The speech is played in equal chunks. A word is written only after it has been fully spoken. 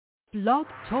Blog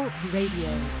Talk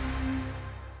Radio.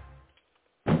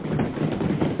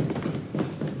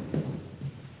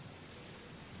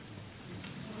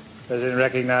 President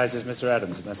recognizes Mr.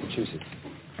 Adams of Massachusetts.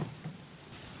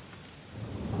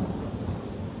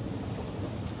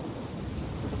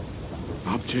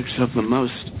 Objects of the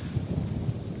most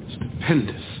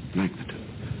stupendous magnitude.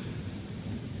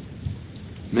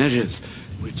 Measures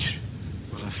which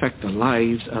will affect the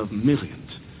lives of millions,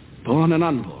 born and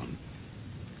unborn,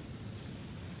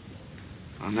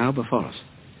 are now before us.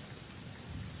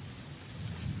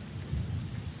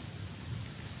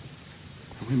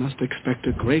 We must expect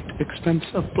a great expense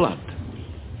of blood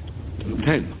to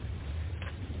obtain them.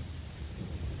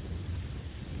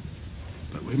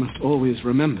 But we must always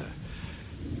remember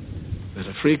that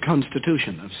a free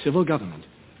constitution of civil government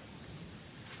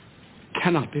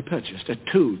cannot be purchased at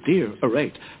too dear a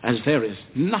rate, as there is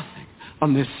nothing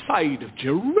on this side of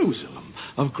Jerusalem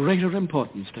of greater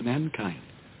importance to mankind.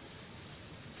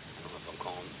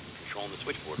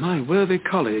 My worthy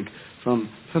colleague from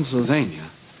Pennsylvania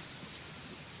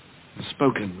has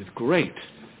spoken with great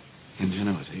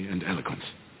ingenuity and eloquence.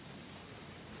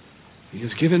 He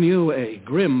has given you a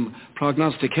grim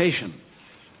prognostication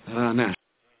of our national.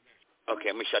 Okay,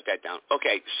 let me shut that down.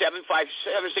 Okay,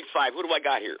 75765. Who do I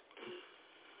got here?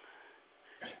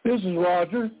 This is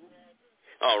Roger.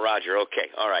 Oh, Roger. Okay,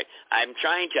 all right. I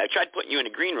tried putting you in the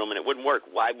green room and it wouldn't work.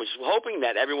 Well, I was hoping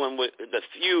that everyone would,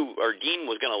 Dean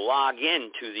was going to log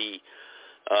in to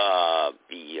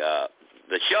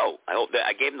the show. I hope that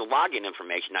I gave him the login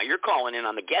information. Now you're calling in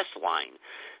on the guest line,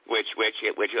 which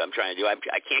I'm trying to do. I'm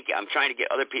trying to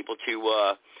get other people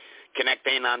to connect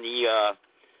in on the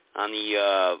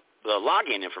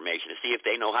login information to see if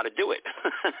they know how to do it.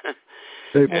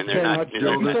 And they're not. You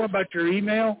talking about your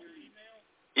email?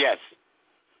 Yes.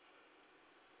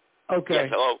 Okay. Yes.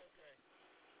 Hello.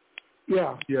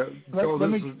 Yeah. Yeah. Let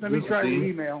me try your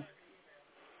email.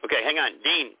 Okay, hang on,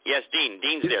 Dean. Yes, Dean.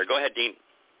 Dean's there. Go ahead, Dean.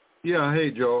 Yeah.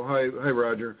 Hey, Joe. Hi,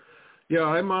 Roger. Yeah,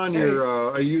 I'm on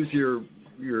your. I use your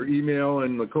email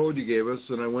and the code you gave us,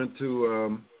 and I went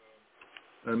to.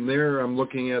 I'm there. I'm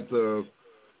looking at the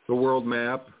world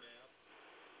map,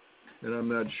 and I'm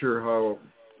not sure how.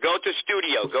 Go to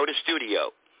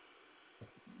studio.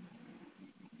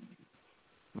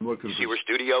 I'm looking. You see where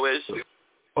studio is?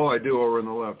 Oh, I do, over on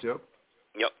the left. Yep.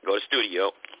 Yep. Go to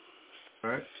studio. All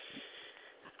right.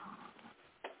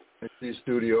 I see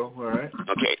studio. All right.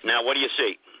 Okay. Now, what do you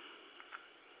see?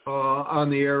 On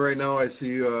the air right now, I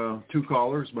see two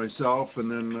callers, myself, and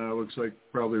then looks like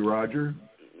probably Roger.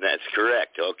 That's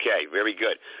correct. Okay, very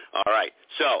good. All right,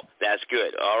 so that's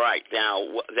good. All right, now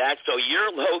so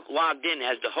you're logged in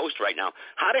as the host right now.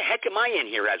 How the heck am I in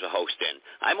here as a host? In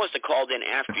I must have called in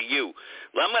after you.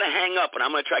 Well, I'm going to hang up and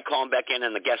I'm going to try calling back in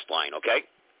on the guest line. Okay.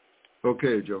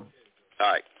 Okay, Joe.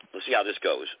 All right, let's see how this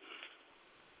goes.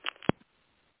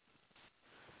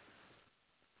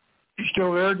 You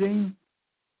still there, Dean?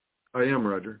 I am,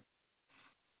 Roger.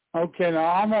 Okay, now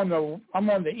I'm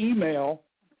on the email.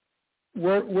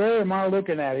 Where am I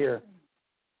looking at here?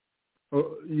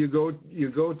 Oh, you go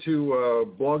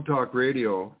to Blog Talk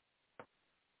Radio.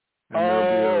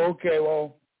 Okay.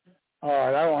 Well, all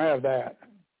right. I don't have that.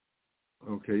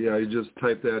 Okay. Yeah, you just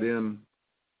type that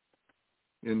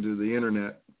into the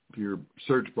internet, your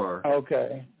search bar.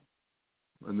 Okay.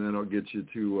 And then I'll get you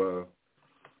to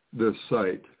this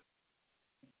site.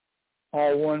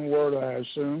 All one word, I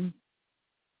assume.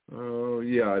 Oh,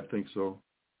 yeah, I think so.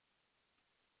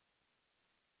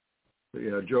 But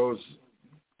yeah, Joe's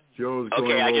going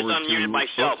okay, I just over unmuted to,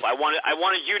 myself. I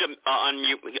wanted you to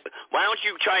unmute. Why don't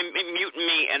you try muting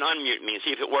me and unmute me and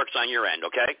see if it works on your end?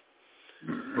 Okay.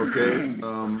 Okay.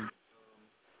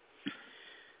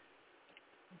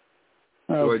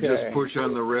 Do I just push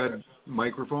on the red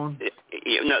microphone?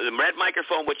 No, the red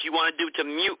microphone. What you want to do to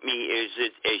mute me is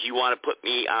you want to put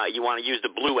me. You want to use the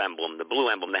blue emblem, the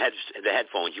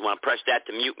headphones. You want to press that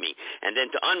to mute me, and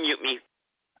then to unmute me.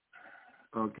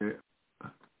 Okay.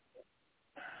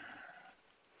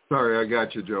 Sorry, I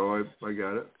got you, Joe. I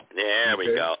got it. There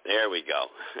we go.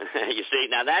 You see,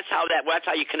 now that's how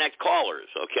you connect callers.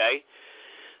 Okay.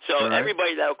 So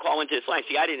everybody that will call into this line,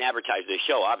 see, I didn't advertise this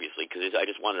show, obviously, because I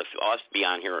just wanted us to be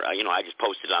on here. I just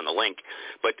posted on the link.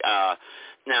 But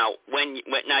now, when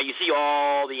you see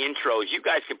all the intros, you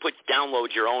guys can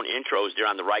download your own intros there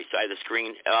on the right side of the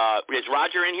screen. Is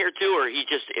Roger in here too, or is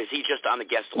he just on the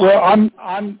guest line? Well,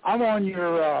 I'm on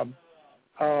your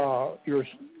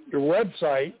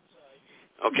website.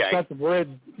 Okay. It's got the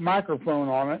red microphone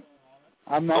on it.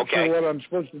 I'm not sure what I'm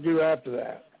supposed to do after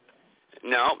that.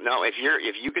 No. If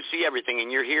you could see everything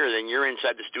and you're here, then you're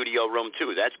inside the studio room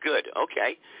too. That's good.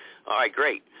 Okay. All right,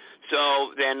 great.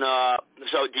 So then,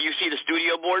 so do you see the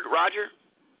studio board, Roger?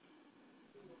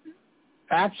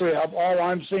 Actually, all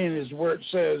I'm seeing is where it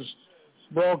says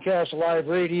broadcast live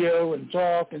radio and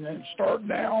talk, and then start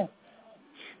now.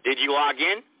 Did you log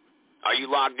in? Are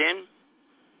you logged in?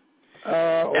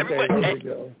 Okay, there we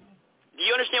go. Do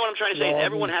you understand what I'm trying to say?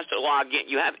 Everyone has to log in.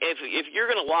 You have, if you're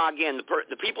going to log in,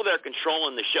 the people that are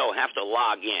controlling the show have to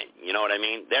log in. You know what I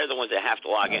mean? They're the ones that have to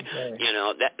log in. You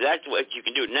know, that's what you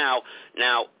can do. Now,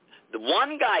 the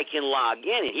one guy can log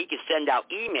in and he can send out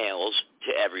emails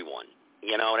to everyone.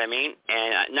 You know what I mean?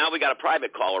 And now we got a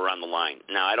private caller on the line.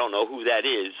 Now I don't know who that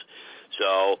is.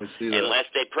 So unless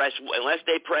they press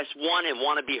one and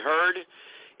want to be heard,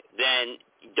 then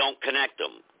don't connect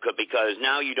them, because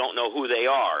now you don't know who they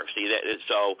are. See that?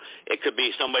 So it could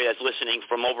be somebody that's listening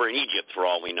from over in Egypt, for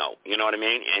all we know. You know what I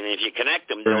mean? And if you connect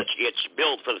them, they'll get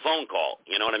billed for the phone call.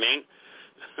 You know what I mean?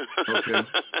 Okay.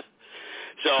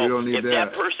 So if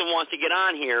that person wants to get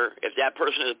on here, if that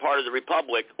person is a part of the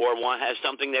Republic or has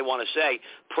something they want to say,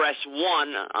 press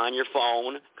 1 on your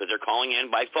phone, because they're calling in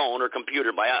by phone or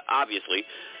computer, obviously,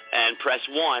 and press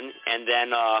 1, and then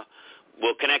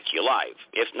we'll connect you live.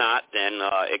 If not, then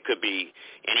it could be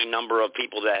any number of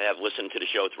people that have listened to the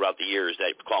show throughout the years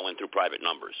that call in through private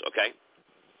numbers, okay?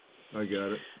 I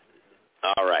got it.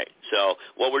 All right. So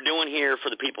what we're doing here for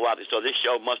the people out there, so this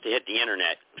show must have hit the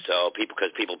internet. So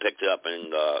because people picked it up and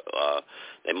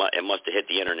it must have hit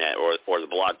the internet or the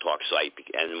Blog Talk site,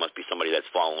 and it must be somebody that's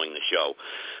following the show.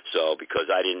 So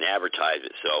because I didn't advertise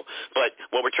it. So, but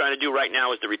what we're trying to do right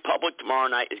now is the Republic tomorrow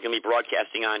night is going to be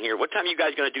broadcasting on here. What time are you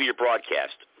guys going to do your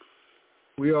broadcast?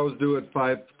 We always do it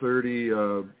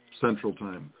 5:30 Central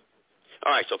Time.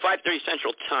 All right, so 5:30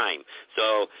 Central Time.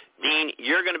 So, Dean,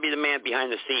 you're going to be the man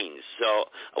behind the scenes. So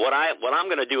what I'm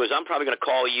going to do is I'm probably going to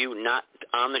call you not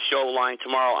on the show line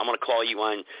tomorrow. I'm going to call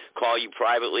you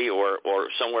privately or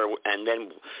somewhere, and then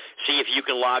see if you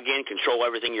can log in, control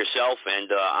everything yourself, and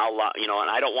and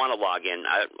I don't want to log in,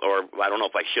 I don't know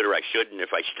if I should or I shouldn't. If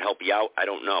I should help you out, I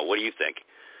don't know. What do you think?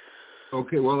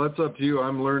 Okay, well, that's up to you.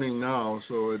 I'm learning now,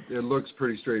 so it looks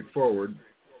pretty straightforward.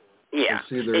 Yeah,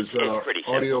 see, there's it's pretty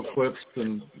audio simple. clips,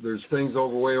 and there's things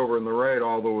way over on the right.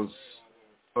 All those,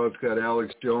 it's got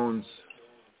Alex Jones.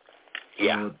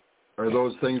 Yeah. Are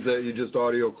those things that you just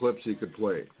audio clips you could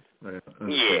play?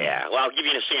 Yeah. Well, I'll give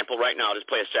you a sample right now. I'll just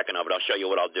play a second of it. I'll show you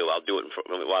what I'll do. I'll do it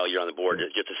while you're on the board.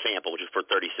 It's just a sample, just for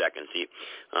 30 seconds. See,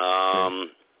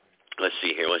 let's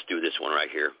see here. Let's do this one right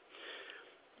here.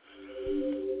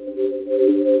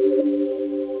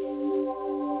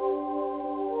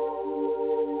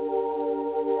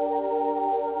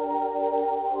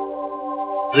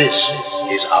 This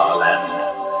is our land.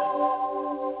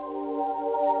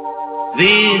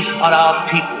 These are our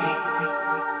people,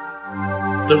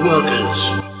 the workers,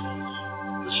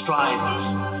 the strivers,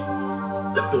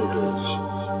 the builders.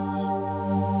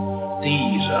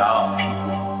 These are our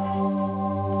people.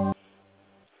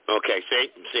 Okay,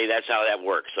 see, that's how that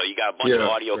works. So you got a bunch of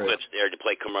audio clips there to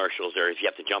play commercials, or if you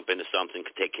have to jump into something,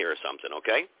 to take care of something,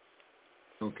 okay?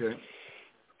 Okay.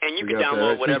 And you can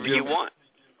download whatever you want.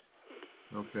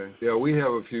 Okay. Yeah, we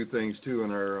have a few things too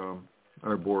in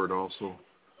our board also.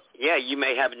 Yeah, you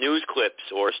may have news clips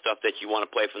or stuff that you want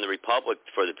to play from the Republic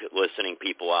for the listening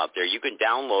people out there. You can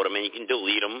download them and you can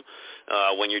delete them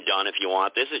when you're done if you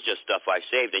want. This is just stuff I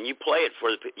saved, and you play it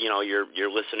for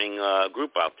your listening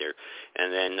group out there,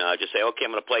 and then just say, okay,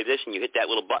 I'm going to play this, and you hit that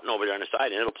little button over there on the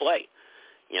side, and it'll play.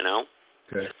 You know.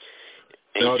 Okay.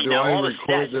 And now, you see, all the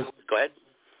stats. Go ahead.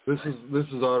 This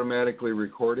is automatically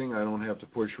recording. I don't have to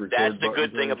push record. That's the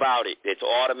good thing about it. It's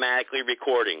automatically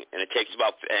recording, and it takes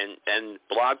about and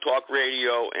Blog Talk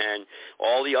Radio and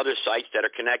all the other sites that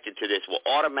are connected to this will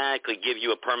automatically give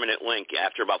you a permanent link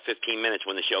after about 15 minutes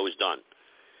when the show is done.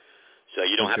 So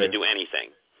you don't have to do anything.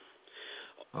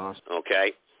 Awesome.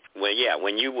 Okay. Well, yeah.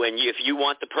 If you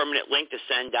want the permanent link to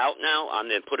send out now, I'm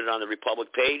going to put it on the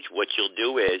Republic page. What you'll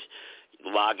do is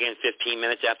log in 15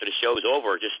 minutes after the show is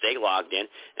over. Just stay logged in,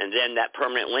 and then that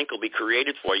permanent link will be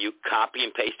created for you. Copy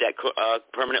and paste that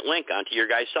permanent link onto your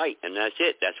guy's site, and that's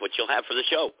it. That's what you'll have for the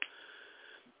show.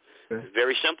 Okay.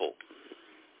 Very simple.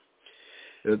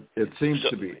 It seems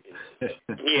to be.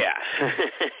 Yeah.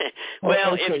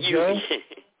 Well, okay, if you... Joe?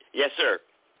 Yes, sir.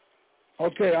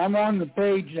 Okay, I'm on the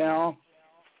page now.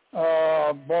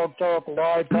 Blog Talk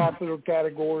Live popular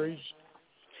categories.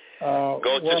 Go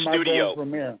to where am studio. I going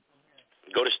from here?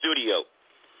 Go to studio.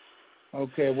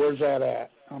 Okay, where's that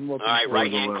at? I'm looking. All right,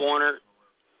 right-hand corner.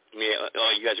 Yeah.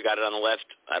 Oh, you guys got it on the left.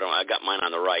 I got mine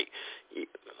on the right.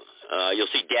 You'll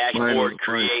see dashboard,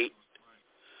 create.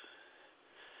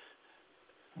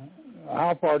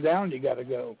 How far down do you got to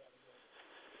go?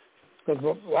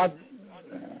 Because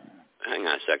hang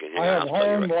on a second. I have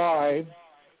home live.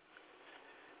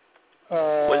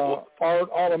 Art,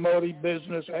 automotive,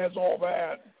 business, has all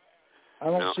that. I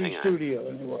don't see studio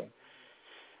anyway.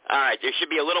 All right, there should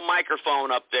be a little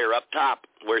microphone up there, up top,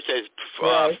 where it says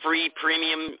free,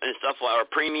 premium, and stuff, or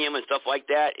premium and stuff like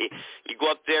that. You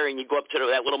go up there and you go up to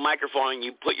that little microphone and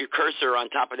you put your cursor on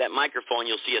top of that microphone.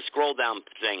 You'll see a scroll down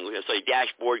thing. It'll say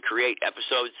dashboard, create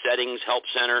episode, settings, help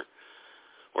center,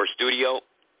 or studio.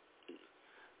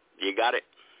 You got it?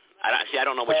 I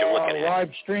don't know what you're looking at.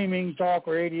 Live streaming, talk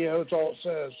radio, that's all it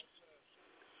says.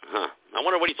 Huh. I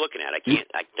wonder what he's looking at.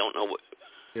 I don't know what.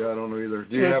 Yeah, I don't know either.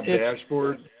 Do you have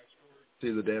dashboard? See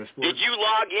the dashboard? Did you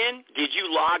log in? Did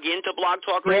you log into Blog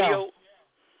Talk Radio?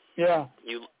 Yeah.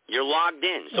 You're logged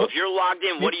in. So if you're logged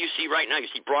in, what do you see right now? You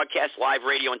see broadcast, live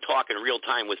radio, and talk in real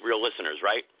time with real listeners,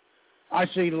 right? I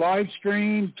see live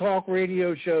stream, talk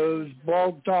radio shows,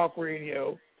 Blog Talk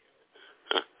Radio.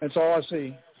 Huh. That's all I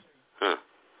see. Huh.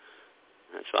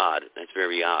 That's odd. That's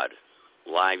very odd.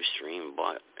 Live stream,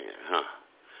 but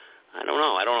I don't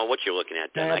know. I don't know what you're looking at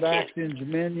then. Tab actions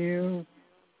menu.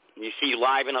 You see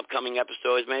live and upcoming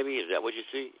episodes, maybe? Is that what you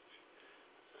see?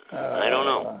 I don't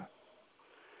know.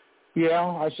 Yeah,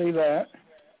 I see that.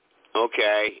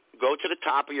 Okay. Go to the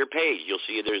top of your page. You'll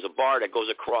see there's a bar that goes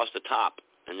across the top,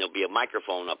 and there'll be a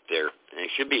microphone up there. And it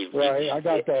should be... Right, I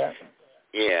got that.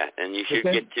 Yeah, and you should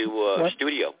get to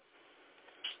studio.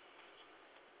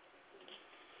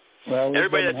 Well,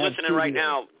 everybody that's listening right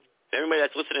now, everybody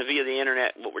that's listening via the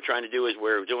Internet, what we're trying to do is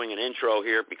we're doing an intro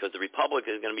here because the Republic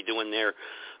is going to be doing their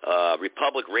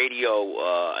Republic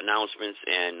radio announcements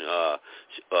and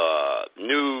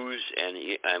news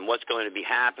and what's going to be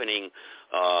happening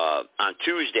on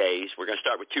Tuesdays. We're going to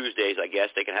start with Tuesdays, I guess.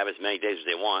 They can have as many days as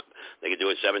they want. They can do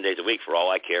it 7 days a week for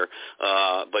all I care.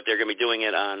 But they're going to be doing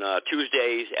it on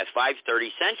Tuesdays at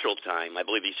 5:30 Central Time. I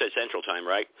believe you said Central Time,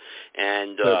 right?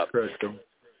 And that's correct.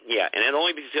 Yeah, and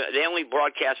they only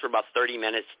broadcast for about 30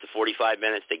 minutes to 45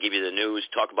 minutes. They give you the news,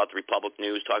 talk about the Republic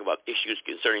news, talk about issues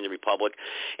concerning the Republic.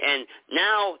 And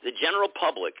now the general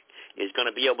public is going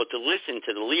to be able to listen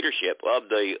to the leadership of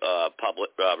the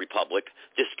Republic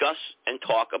discuss and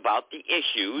talk about the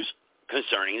issues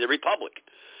concerning the Republic.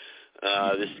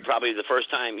 This is probably the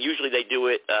first time. Usually they do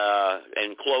it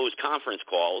in closed conference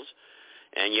calls.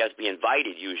 And you have to be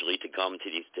invited usually to come to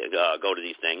these, go to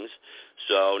these things.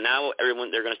 So now they're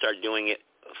going to start doing it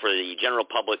for the general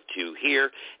public to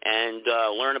hear and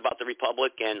learn about the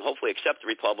Republic and hopefully accept the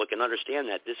Republic and understand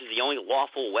that this is the only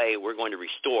lawful way we're going to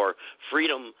restore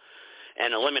freedom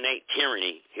and eliminate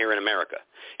tyranny here in America.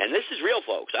 And this is real,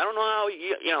 folks. I don't know how,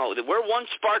 we're one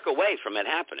spark away from it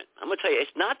happening. I'm going to tell you,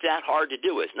 it's not that hard to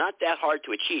do. It's not that hard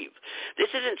to achieve. This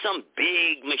isn't some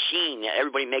big machine that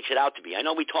everybody makes it out to be. I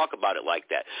know we talk about it like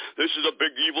that. This is a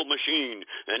big evil machine.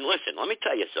 And listen, let me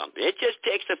tell you something. It just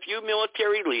takes a few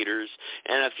military leaders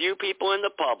and a few people in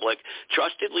the public,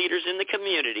 trusted leaders in the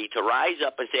community, to rise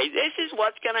up and say, this is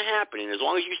what's going to happen. And as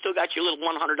long as you still got your little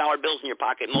 $100 bills in your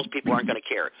pocket, most people aren't going to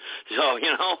care. So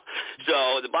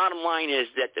the bottom line is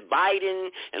that the Biden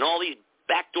and all these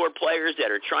backdoor players that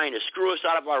are trying to screw us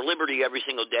out of our liberty every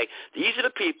single day, these are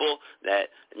the people that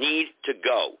need to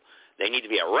go. They need to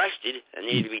be arrested and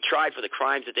they need to be tried for the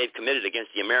crimes that they've committed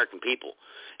against the American people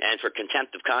and for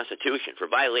contempt of Constitution, for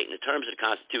violating the terms of the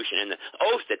Constitution and the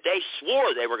oath that they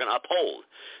swore they were going to uphold,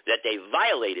 that they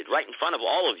violated right in front of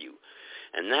all of you.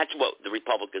 And that's what the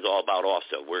Republic is all about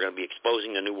also. We're going to be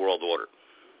exposing the New World Order.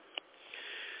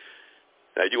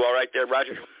 Did I do all right there,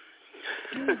 Roger?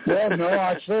 Well, no,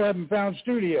 I still haven't found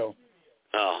studio.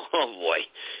 Oh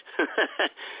boy.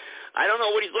 I don't know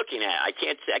what he's looking at. I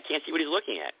can't see what he's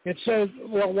looking at. It says,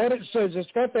 what it says,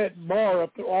 it's got that bar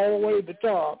up all the way to the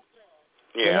top.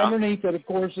 Yeah. And underneath it, of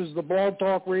course, is the Blog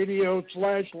Talk Radio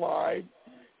 /live.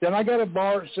 Then I got a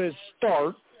bar that says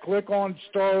Start. Click on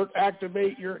Start,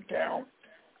 activate your account.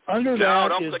 Under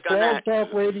that is Blog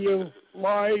Talk Radio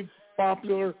Live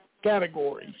Popular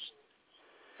Categories.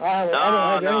 I don't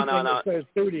have anything that says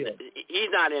studio.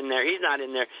 He's not in there.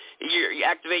 You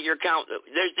activate your account.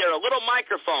 There's a little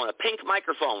microphone, a pink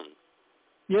microphone.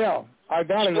 Yeah, I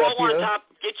got it up Scroll here. on top.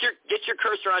 Get your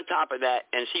cursor on top of that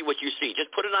and see what you see.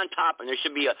 Just put it on top, and there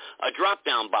should be a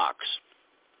drop-down box.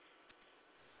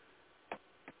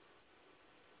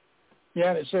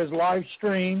 Yeah, it says live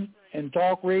stream and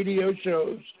talk radio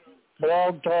shows,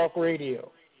 Blog Talk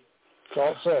Radio. That's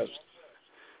all it says.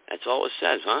 That's all it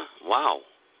says, huh? Wow.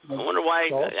 I wonder why.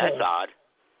 That's odd.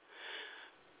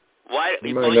 Why?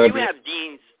 Well, you have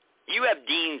Dean's. You have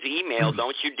Dean's email,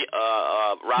 don't you,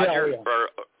 Roger? Yeah.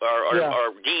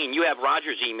 Or Dean, you have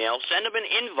Roger's email. Send him an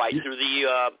invite through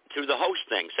the host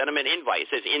thing. Send him an invite. It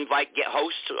says invite get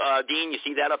host. Dean, you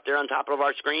see that up there on top of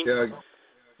our screen? Yeah,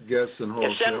 guests and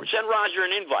hosts. Yeah, send Roger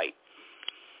an invite.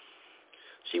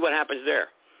 See what happens there.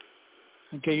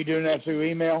 Okay, you doing that through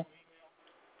email?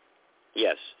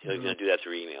 Yes, he's going to do that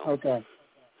through email. Okay.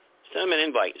 Send him an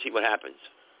invite. See what happens.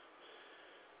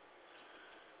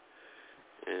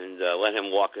 And let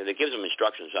him walk. It gives him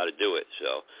instructions how to do it,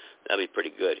 so that'll be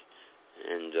pretty good.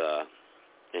 And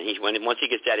once he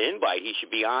gets that invite, he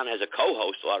should be on as a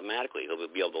co-host automatically. He'll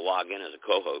be able to log in as a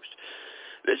co-host.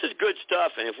 This is good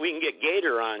stuff, and if we can get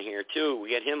Gator on here too, we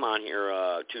get him on here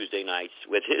Tuesday nights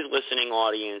with his listening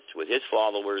audience, with his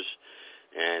followers,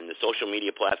 and the social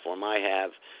media platform I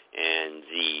have, and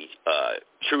the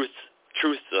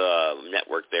Truth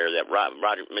network there that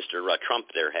Mr. Trump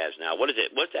there has now. What is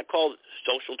it? What's that called?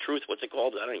 Social Truth? What's it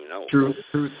called? I don't even know.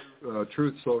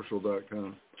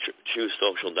 TruthSocial.com.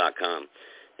 TruthSocial.com.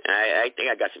 I think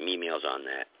I got some emails on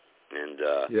that. And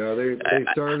yeah, they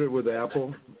started with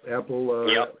Apple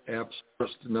apps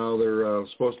first. Now they're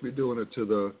supposed to be doing it to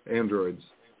the Androids,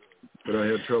 but I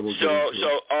had trouble getting to it.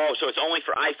 So it's only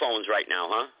for iPhones right now,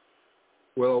 huh?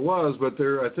 Well, it was, but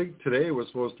I think today was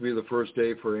supposed to be the first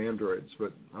day for Androids,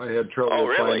 but I had trouble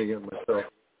finding it myself.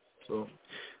 So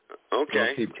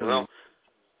okay, well,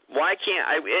 why can't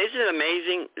isn't it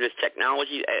amazing, this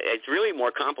technology? It's really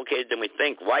more complicated than we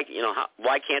think. Why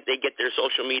can't they get their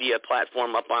social media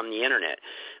platform up on the internet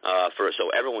so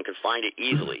everyone can find it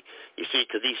easily? You see,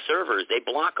 because these servers, they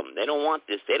block them. They don't want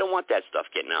this. They don't want that stuff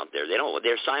getting out there.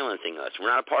 They're silencing us. We're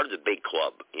not a part of the big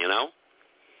club, you know.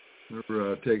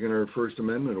 They're taking our First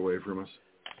Amendment away from us.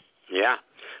 Yeah.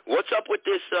 What's up with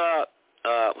this?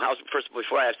 First,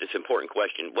 before I ask this important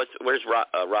question, where's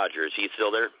Roger? Is he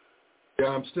still there? Yeah,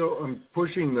 I'm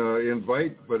pushing the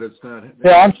invite, but it's not.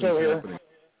 Yeah, I'm still here. Happening.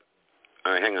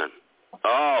 All right, hang on.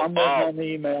 I'm working on the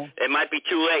email. It might be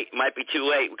too late.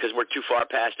 Because we're too far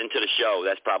past into the show.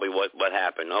 That's probably what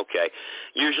happened. Okay.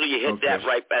 Usually you hit that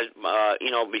right as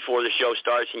before the show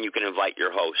starts, and you can invite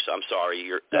your host. I'm sorry.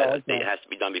 It has to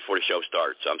be done before the show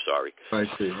starts. I'm sorry. I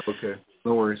see. Okay.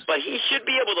 No worries. But he should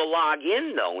be able to log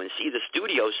in though and see the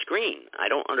studio screen. I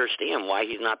don't understand why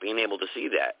he's not being able to see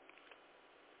that.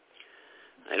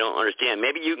 I don't understand.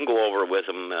 Maybe you can go over with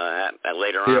him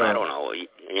later on. I don't know.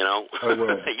 You know, I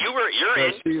will. You're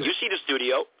in. You see the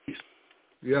studio.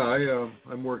 Yeah,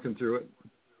 I'm working through it.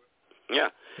 Yeah.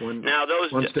 One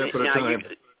step at a time.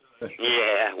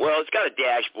 Yeah. Well, it's got a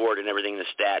dashboard and everything, the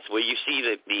stats. Well, you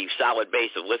see the solid base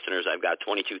of listeners. I've got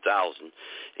 22,000,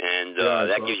 and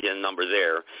that gives you a number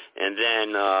there. And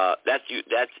then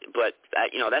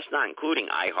that's not including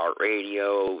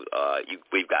iHeartRadio.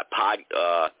 We've got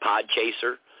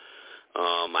Podchaser.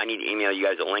 I need to email you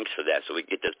guys the links for that so we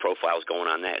can get those profiles going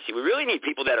on that. See, we really need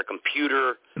people that are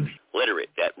computer literate,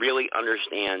 that really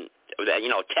understand, that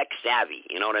tech savvy.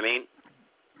 You know what I mean?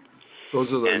 Those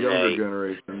are the younger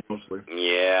generation mostly.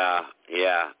 Yeah,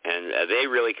 and they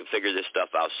really can figure this stuff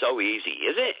out so easy.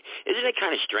 Isn't it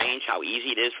kind of strange how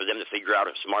easy it is for them to figure out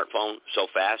a smartphone so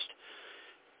fast?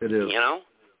 It is. You know?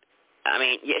 I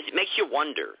mean, it makes you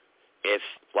wonder if,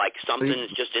 like, something's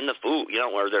just in the food,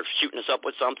 or they're shooting us up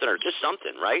with something or just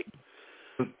something, right?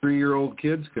 The 3-year-old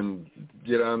kids can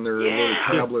get on their little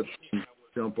tablets and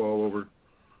jump all over.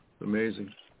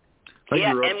 Amazing.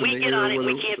 And we get on it and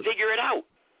we can't figure it out.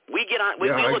 We get on, we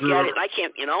look at it, and I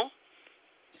can't,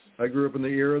 I grew up in the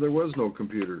era there was no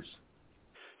computers.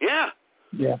 Yeah.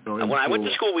 Yeah. When I went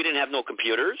to school, we didn't have no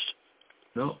computers.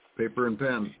 No, paper and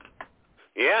pen.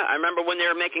 Yeah, I remember when they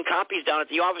were making copies down at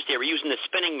the office, they were using the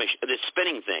spinning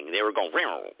thing. They were going,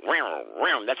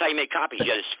 rim. That's how you make copies.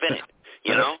 You had to spin it,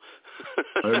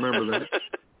 I remember that.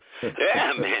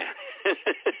 Yeah, man.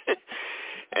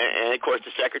 And, of course,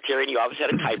 the secretary in the office had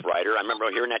a typewriter. I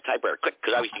remember hearing that typewriter click,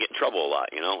 because I used to get in trouble a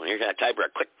lot, And here's that typewriter,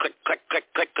 click, click, click, click,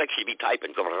 click, click. She'd be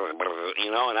typing, because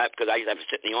I used to have to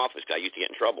sit in the office because I used to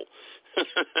get in trouble.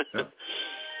 Yeah.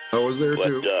 I was there,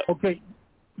 too. Okay.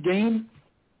 Dean?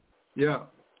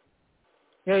 Yeah.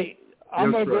 Hey,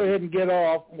 I'm going to go ahead and get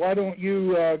off. Why don't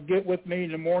you get with me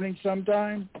in the morning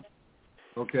sometime?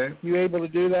 Okay. You able to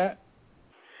do that?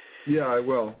 Yeah, I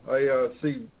will. I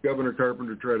see Governor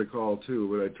Carpenter try to call, too,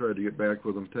 but I tried to get back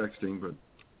with him texting, but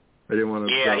I didn't want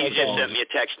to... Yeah, he just sent me a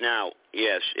text now.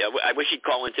 Yes. I wish he'd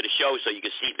call into the show so you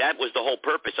could see. That was the whole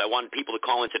purpose. I wanted people to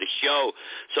call into the show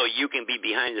so you can be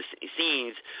behind the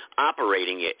scenes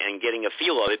operating it and getting a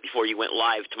feel of it before you went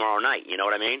live tomorrow night. You know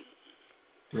what I mean?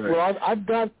 Right. Well, I've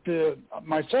got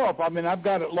myself. I've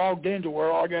got it logged into where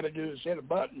all I got to do is hit a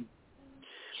button.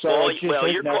 So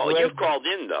you've called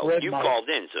in though. You've mic. called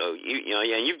in, so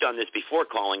and you've done this before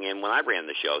calling in when I ran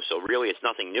the show. So really, it's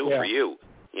nothing new for you.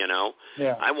 Yeah.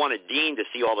 I wanted Dean to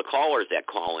see all the callers that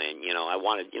call in. I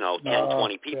wanted 10,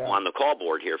 20 people on the call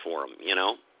board here for him.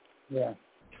 Yeah.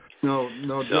 No,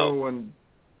 Joe.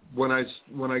 When I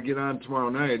get on tomorrow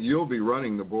night, you'll be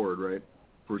running the board, right?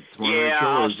 For tomorrow night's show,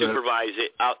 I'll supervise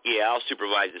it. I'll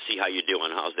supervise to see how you're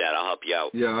doing. How's that? I'll help you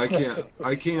out. Yeah, I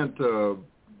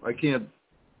can't.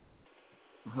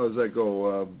 How does that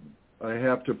go? I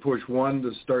have to push 1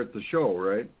 to start the show,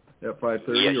 right? At 5:30,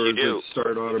 yes, or you does do. it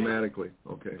start automatically?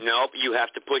 Okay. Nope, you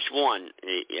have to push 1.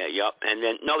 Yep. And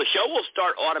then, the show will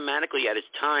start automatically at its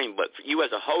time, but you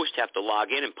as a host have to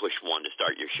log in and push 1 to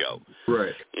start your show.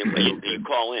 Right. You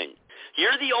call in.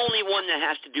 You're the only one that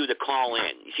has to do the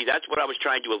call-in. You see, that's what I was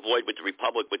trying to avoid with the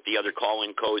Republic, with the other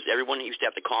call-in codes. Everyone used to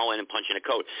have to call in and punch in a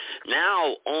code.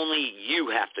 Now, only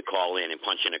you have to call in and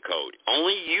punch in a code.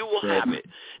 Only you will have it.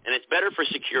 And it's better for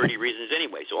security reasons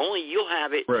anyway. So only you'll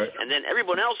have it, and then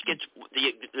everyone else gets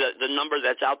the number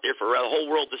that's out there for the whole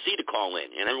world to see to call in,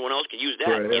 and everyone else can use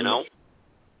that,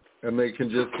 And they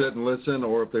can just sit and listen,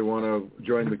 or if they want to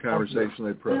join the conversation,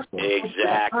 they press 1.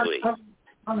 Exactly.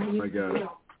 I got it.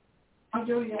 And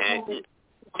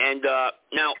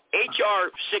now,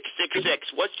 HR 666,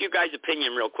 what's your guys'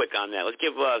 opinion real quick on that? Let's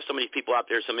give some of these people out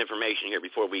there some information here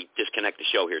before we disconnect the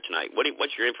show here tonight.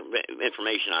 What's your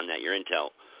information on that, your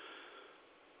intel?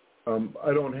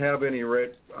 I don't have any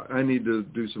I need to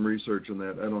do some research on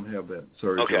that. I don't have that.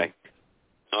 Sorry. Okay. Joe.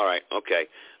 All right. Okay.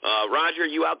 Roger,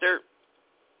 you out there?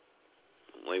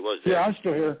 Well, he was there. Yeah, I'm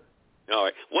still here. All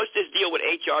right. What's this deal with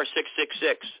HR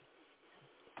 666?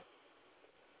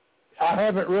 I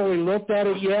haven't really looked at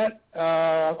it yet.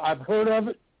 I've heard of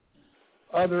it.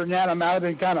 Other than that, I might have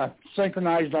been kind of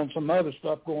synchronized on some other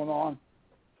stuff going on.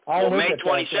 May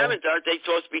 27th, aren't they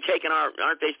supposed to be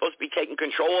taking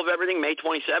control of everything? May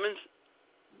 27th?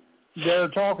 They're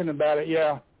talking about it,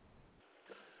 yeah.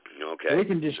 Okay. We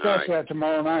can discuss that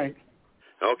tomorrow night.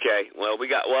 Okay. Well,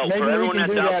 maybe for everyone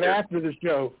that's out there. Maybe we can do that after the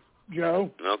show,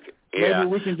 Joe. Okay. Yeah.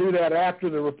 Maybe we can do that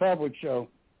after the Republic show.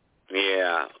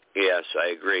 Yeah. Yes, I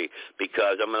agree.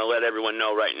 Because I'm going to let everyone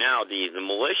know right now, the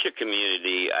militia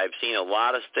community, I've seen a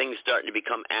lot of things starting to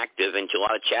become active and a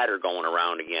lot of chatter going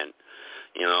around again.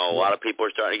 A lot of people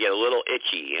are starting to get a little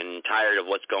itchy and tired of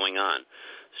what's going on.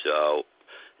 So,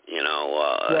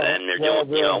 and they're doing,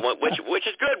 which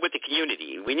is good with the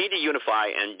community. We need to unify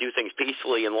and do things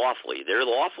peacefully and lawfully. The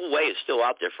lawful way is still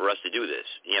out there for us to do this,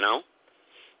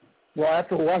 Well,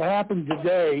 after what happened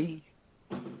today,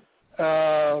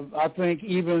 I think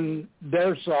even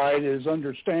their side is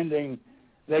understanding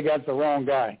they got the wrong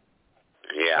guy.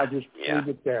 Yeah. I just leave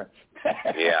it there.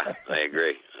 Yeah, I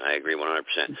agree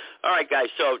 100%. All right, guys.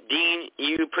 So, Dean,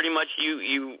 you pretty much you're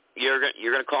going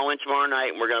to call in tomorrow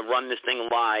night, and we're going to run this thing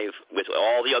live with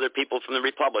all the other people from the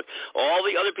Republic. All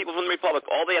the other people from the Republic,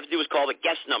 all they have to do is call the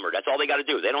guest number. That's all they got to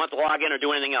do. They don't have to log in or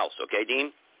do anything else. Okay,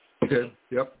 Dean? Okay.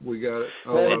 Yep, we got it.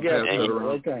 I'll pass that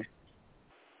around. Okay.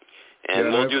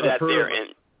 And we'll do that there.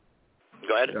 And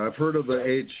go ahead. I've heard of the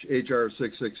HR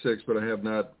 666, but I have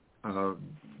not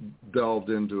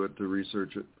delved into it to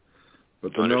research it.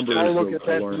 But the number I'll is look at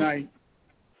that alarming. tonight.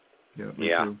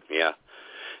 Yeah.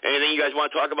 Anything you guys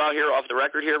want to talk about here off the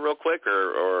record here real quick,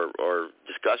 or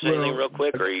discuss anything real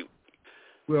quick? Klaus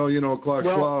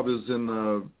Schwab is in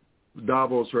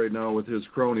Davos right now with his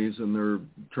cronies, and they're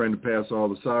trying to pass all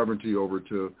the sovereignty over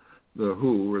to the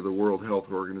WHO, or the World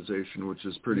Health Organization, which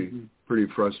is pretty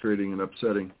frustrating and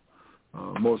upsetting.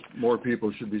 More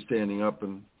people should be standing up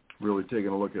and really taking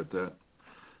a look at that.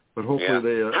 But hopefully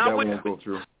that won't go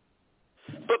through.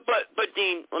 But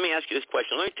Dean, let me ask you this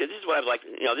question. This is what I'd like.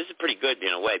 This is pretty good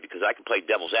in a way, because I can play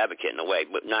devil's advocate in a way,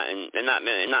 but not in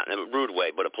a rude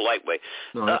way, but a polite way.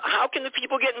 No, how can the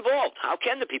people get involved? How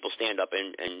can the people stand up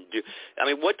and do? I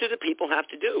mean, what do the people have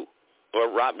to do? Or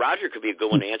Roger could be a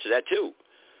good one to answer that too.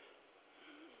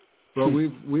 Well,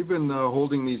 we've been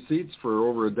holding these seats for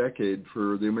over a decade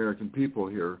for the American people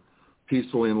here,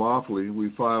 peacefully and lawfully. We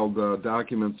filed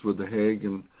documents with The Hague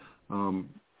and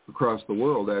across the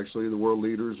world, actually. The world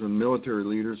leaders and military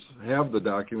leaders have the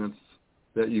documents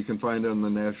that you can find on the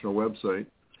national website,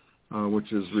 which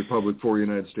is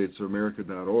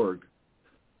republicforunitedstatesofamerica.org.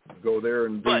 Go there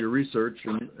and do your research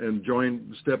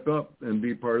and step up and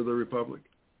be part of the Republic.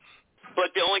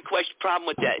 But the only problem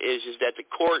with that is that the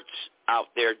courts out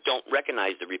there don't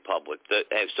recognize the republic.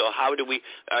 So how do we?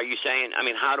 Are you saying? I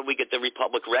mean, how do we get the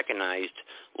republic recognized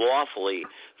lawfully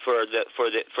for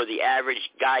the average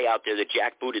guy out there, the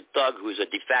jackbooted thug who's a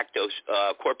de facto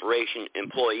corporation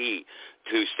employee,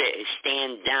 to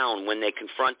stand down when they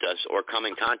confront us or come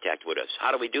in contact with us?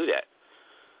 How do we do that?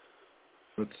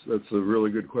 That's a really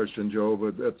good question, Joe.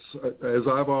 But that's, as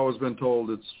I've always been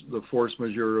told, it's the force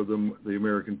majeure of the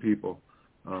American people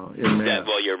in mass. Yeah,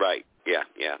 well, you're right. Yeah.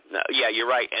 No, you're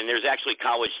right. And there's actually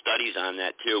college studies on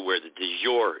that too, where the de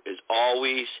jure is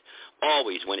always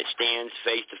when it stands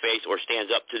face to face or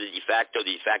stands up to the de facto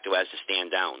has to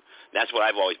stand down. That's what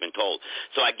I've always been told.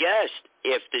 So I guess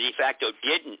if the de facto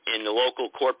didn't, and the local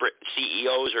corporate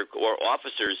CEOs or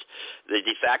officers, the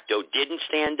de facto didn't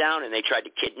stand down and they tried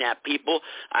to kidnap people,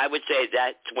 I would say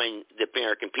that's when the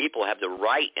American people have the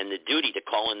right and the duty to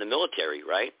call in the military,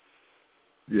 right?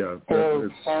 Yeah.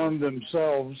 Or arm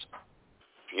themselves.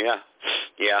 Yeah.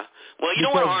 Well, you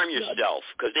don't want to arm yourself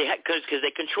because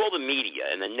they control the media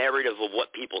and the narrative of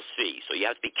what people see. So you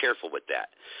have to be careful with that.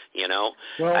 You know.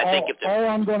 Well, all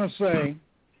I'm going to say,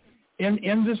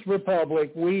 in this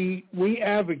republic, we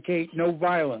advocate no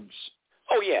violence.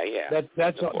 Oh yeah.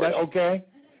 That's okay.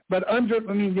 But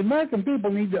the American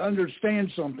people need to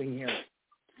understand something here.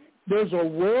 There's a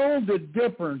world of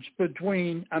difference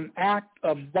between an act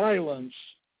of violence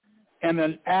and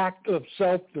an act of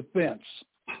self-defense.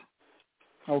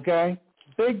 Okay?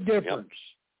 Big difference.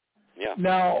 Yeah.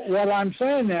 Now, what I'm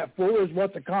saying that for is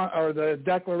what the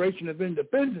Declaration of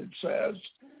Independence says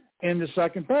in the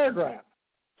second paragraph.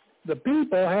 The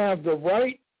people have the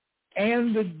right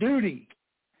and the duty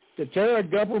to tear a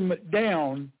government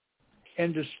down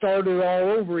and to start it all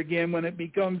over again when it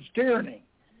becomes tyranny.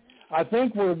 I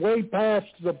think we're way past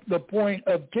the point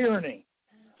of tyranny.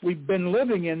 We've been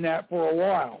living in that for a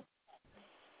while.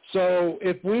 So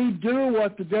if we do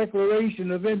what the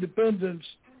Declaration of Independence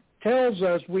tells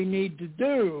us we need to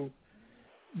do,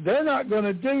 they're not going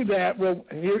to do that. Well,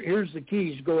 here's the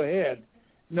keys. Go ahead.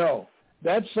 No,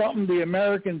 that's something the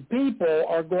American people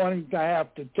are going to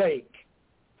have to take.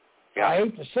 Yeah. I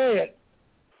hate to say it,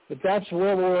 but that's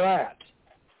where we're at.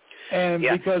 And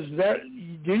because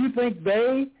do you think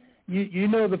you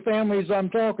know the families I'm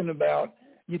talking about,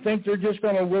 you think they're just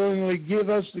going to willingly give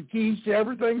us the keys to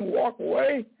everything and walk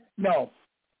away? No.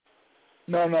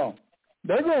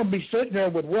 They're going to be sitting there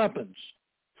with weapons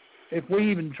if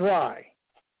we even try.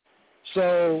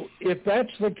 So if that's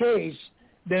the case,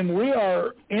 then we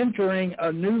are entering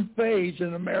a new phase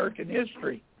in American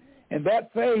history. And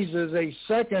that phase is a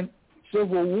second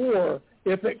civil war,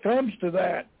 if it comes to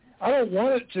that. I don't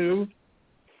want it to,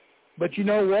 but you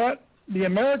know what? The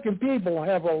American people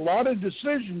have a lot of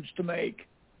decisions to make,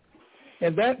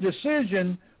 and that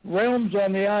decision realms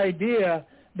on the idea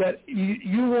that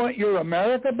you want your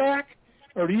America back,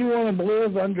 or do you want to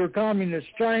live under communist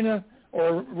China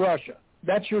or Russia?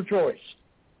 That's your choice.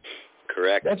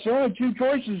 Correct. That's the only two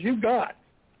choices you've got.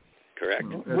 Correct.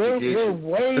 We're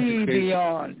way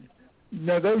beyond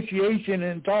negotiation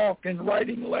and talk and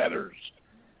writing letters.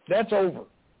 That's over.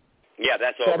 Yeah,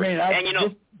 that's over.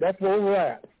 So, that's where we're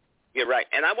at. You're right.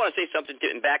 And I want to say something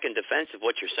back in defense of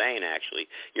what you're saying, actually.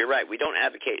 You're right. We don't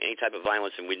advocate any type of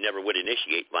violence, and we never would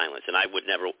initiate violence, and I would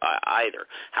never either.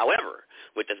 However,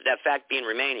 with that fact being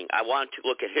remaining, I want to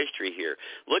look at history here.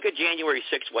 Look at January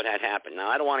 6th, what had happened.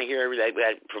 Now, I don't want to hear that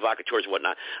provocateurs and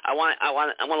whatnot. I want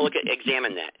to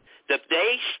examine that.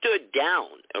 They stood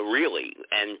down, really,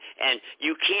 and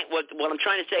you can't. What I'm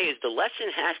trying to say is the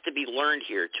lesson has to be learned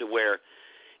here to where,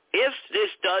 if this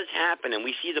does happen and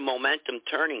we see the momentum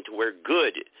turning to where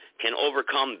good can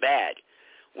overcome bad,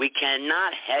 we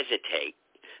cannot hesitate.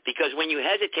 Because when you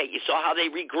hesitate, you saw how they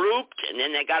regrouped, and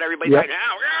then they got everybody back.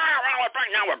 Now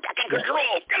we're back in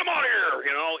control. Get them out of here.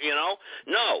 You know.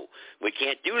 No, we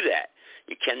can't do that.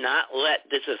 You cannot let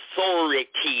this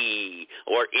authority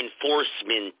or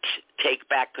enforcement take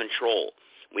back control.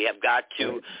 We have got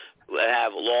to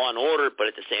have law and order, but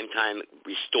at the same time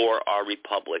restore our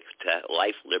republic to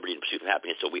life, liberty, and pursuit of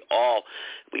happiness. So we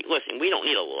listen. We don't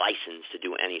need a license to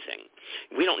do anything.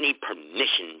 We don't need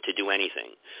permission to do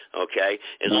anything. Okay,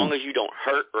 as long as you don't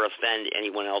hurt or offend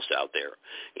anyone else out there,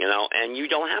 and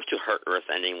you don't have to hurt or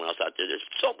offend anyone else out there.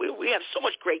 We have so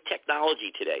much great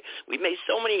technology today. We've made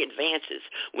so many advances.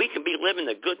 We can be living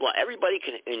the good life. Everybody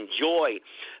can enjoy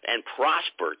and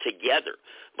prosper together.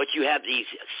 But you have these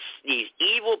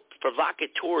evil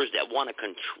provocateurs that want to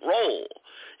control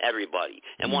everybody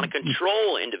and want to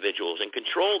control individuals and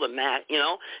control the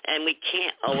and we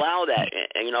can't allow that,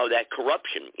 that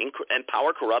corruption. And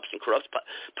power corrupts, and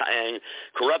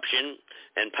corruption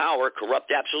and power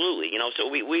corrupt absolutely. So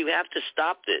we have to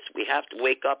stop this. We have to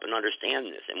wake up and understand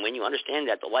this. And when you understand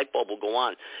that, the light bulb will go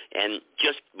on, and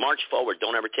just march forward.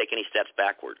 Don't ever take any steps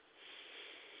backward.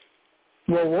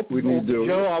 Well,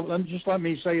 Joe, just let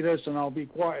me say this, and I'll be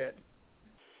quiet.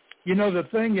 The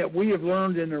thing that we have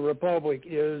learned in the Republic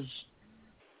is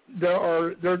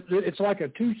it's like a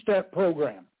two-step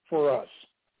program for us.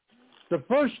 The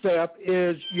first step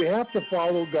is you have to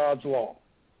follow God's law.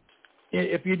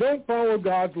 If you don't follow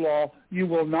God's law, you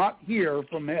will not hear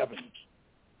from heaven.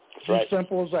 It's as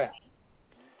simple as that.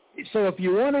 So if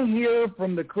you want to hear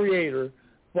from the Creator,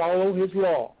 follow His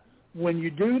law. When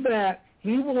you do that,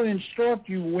 He will instruct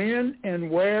you when and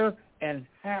where and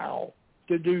how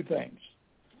to do things.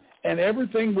 And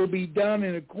everything will be done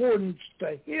in accordance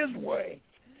to His way,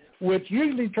 which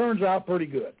usually turns out pretty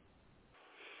good.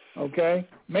 Okay?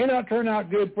 May not turn out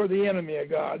good for the enemy of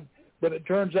God, but it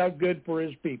turns out good for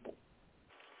His people.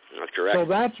 That's correct.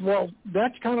 So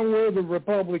that's kind of where the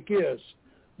Republic is.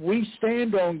 We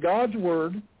stand on God's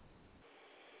Word.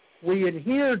 We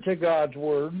adhere to God's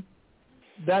Word.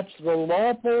 That's the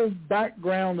lawful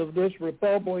background of this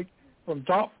Republic from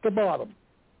top to bottom.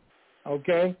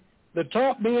 Okay? The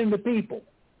top being the people.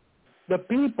 The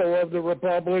people of the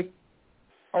Republic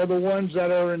are the ones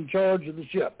that are in charge of the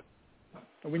ship.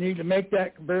 We need to make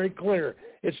that very clear.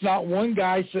 It's not one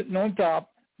guy sitting on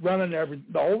top running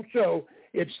the whole show.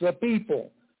 It's the people.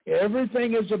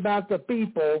 Everything is about the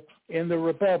people in the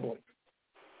Republic.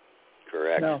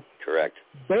 Correct. Now, correct.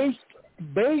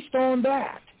 Based on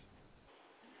that,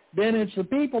 then it's the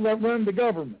people that run the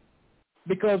government,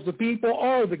 because the people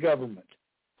are the government.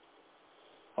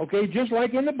 Okay, just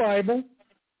like in the Bible,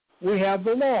 we have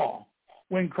the law.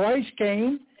 When Christ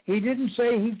came, He didn't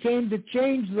say He came to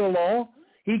change the law.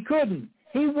 He couldn't.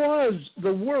 He was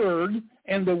the Word,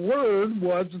 and the Word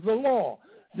was the law.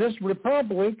 This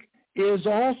Republic is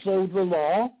also the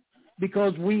law,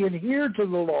 because we adhere to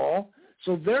the law,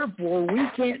 so therefore we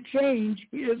can't change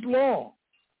His law.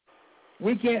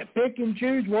 We can't pick and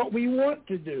choose what we want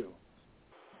to do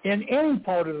in any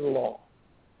part of the law.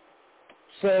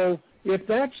 So if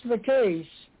that's the case,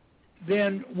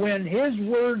 then when His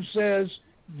Word says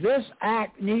this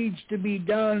act needs to be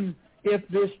done if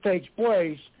this takes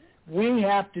place, we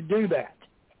have to do that.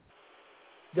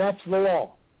 That's the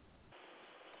law.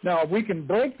 Now, we can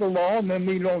break the law, and then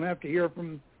we don't have to hear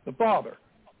from the Father.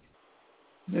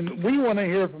 And we want to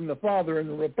hear from the Father in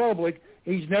the Republic.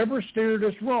 He's never steered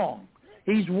us wrong.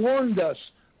 He's warned us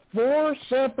 4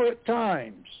 separate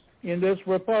times in this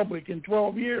Republic in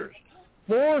 12 years.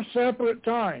 4 separate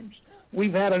times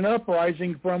we've had an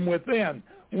uprising from within.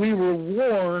 We were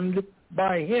warned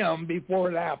by Him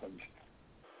before it happened.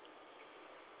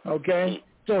 Okay?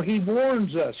 So He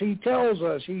warns us. He tells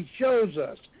us. He shows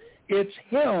us. It's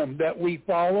Him that we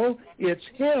follow. It's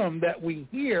Him that we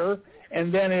hear.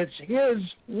 And then it's His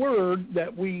Word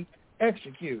that we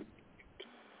execute.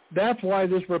 That's why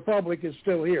this Republic is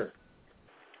still here.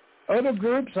 Other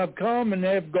groups have come and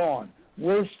they've gone.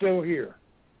 We're still here.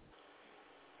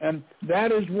 And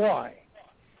that is why.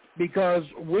 Because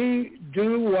we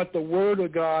do what the Word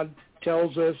of God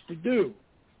tells us to do.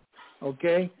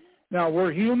 Okay? Now,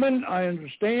 we're human, I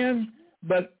understand,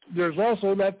 but there's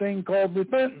also that thing called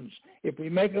repentance. If we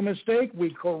make a mistake, we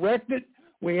correct it,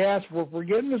 we ask for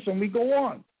forgiveness, and we go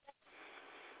on.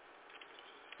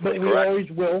 But we always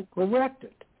will correct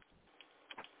it.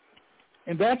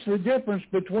 And that's the difference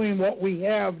between what we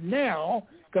have now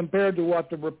compared to what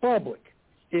the Republic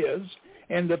is.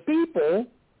 And the people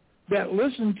that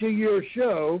listen to your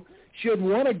show should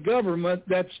want a government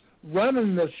that's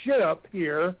running the ship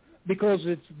here, because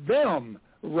it's them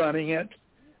running it,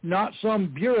 not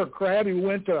some bureaucrat who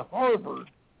went to Harvard,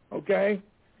 okay?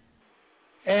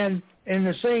 And in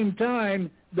the same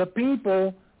time, the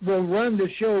people will run the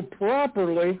show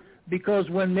properly, because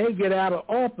when they get out of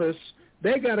office,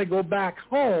 they got to go back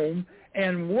home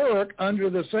and work under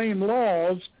the same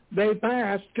laws they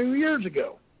passed 2 years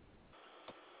ago.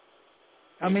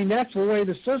 I mean, that's the way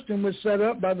the system was set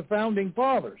up by the Founding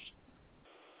Fathers.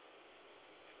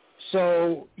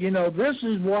 So, this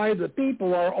is why the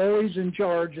people are always in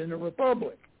charge in the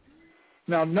Republic.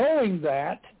 Now, knowing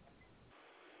that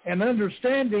and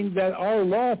understanding that our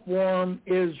law form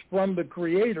is from the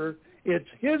Creator, it's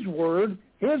His Word,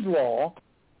 His law,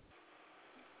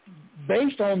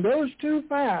 based on those 2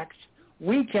 facts,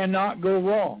 we cannot go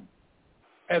wrong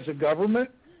as a government,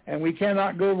 and we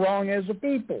cannot go wrong as a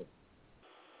people.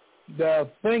 The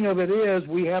thing of it is,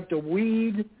 we have to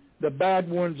weed the bad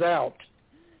ones out.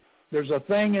 There's a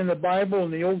thing in the Bible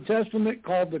in the Old Testament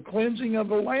called the cleansing of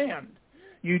the land.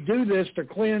 You do this to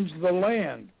cleanse the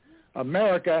land.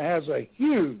 America has a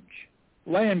huge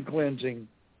land cleansing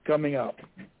coming up.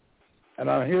 And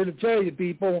I'm here to tell you,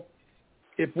 people,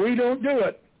 if we don't do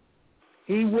it,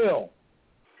 he will.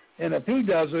 And if he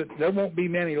does it, there won't be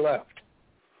many left.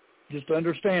 Just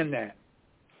understand that.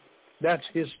 That's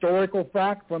historical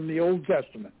fact from the Old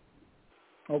Testament.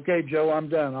 Okay, Joe, I'm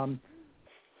done.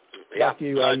 Back to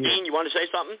you. Dean, you want to say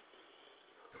something?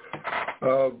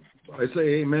 I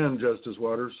say amen, Justice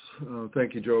Waters.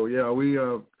 Thank you, Joe. Yeah,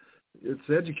 it's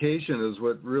education is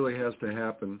what really has to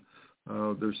happen.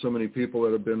 There's so many people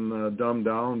that have been dumbed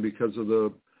down because of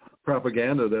the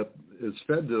propaganda that is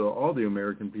fed to all the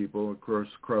American people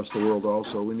across the world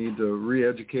also. We need to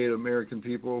re-educate American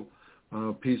people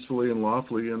peacefully and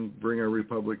lawfully and bring our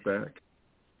republic back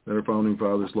that our founding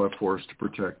fathers left for us to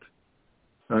protect.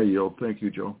 I yield. Thank you,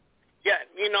 Joe. Yeah,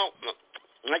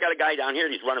 I got a guy down here,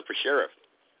 he's running for sheriff.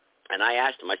 And I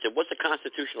asked him, I said, what's a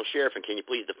constitutional sheriff, and can you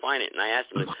please define it? And I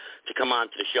asked him to come on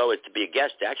to the show to be a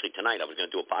guest. Actually, tonight I was going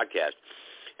to do a podcast,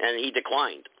 and he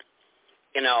declined.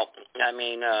 If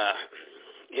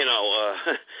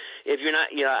you're not,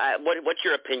 what's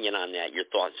your opinion on that, your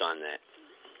thoughts on that?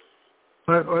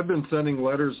 I've been sending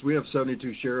letters. We have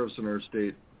 72 sheriffs in our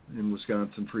state, in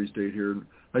Wisconsin, Free State here.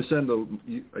 I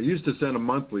used to send them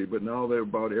monthly, but now they're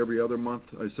about every other month.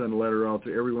 I send a letter out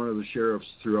to every one of the sheriffs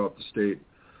throughout the state,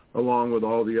 along with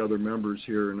all the other members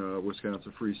here in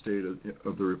Wisconsin Free State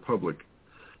of the Republic.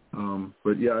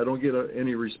 But, yeah, I don't get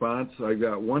any response. I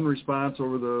got one response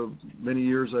over the many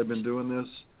years I've been doing this,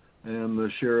 and the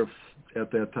sheriff at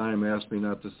that time asked me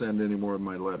not to send any more of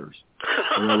my letters.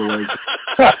 Otherwise,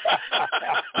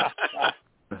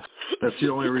 that's the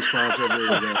only response I've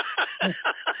ever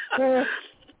got.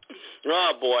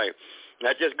 Oh, boy.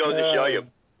 That just goes to show you.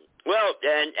 Well,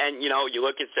 and you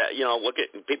look at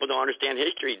people don't understand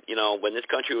history. When this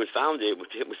country was founded,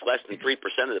 it was less than 3%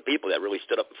 of the people that really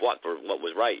stood up and fought for what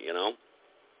was right.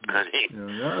 I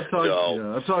mean,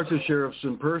 I've talked to sheriffs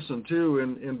in person too,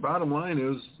 and bottom line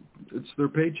is, it's their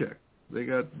paycheck. They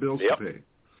got bills to pay.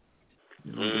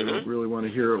 They don't really want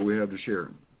to hear what we have to share.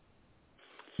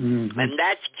 Mm-hmm. And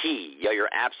that's key. Yeah, you're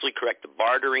absolutely correct. The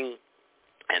bartering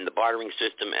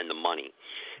system and the money.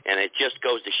 And it just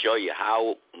goes to show you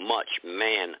how much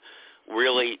man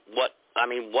really, what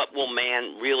will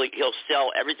man really, he'll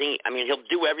sell everything. I mean, he'll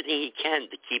do everything he can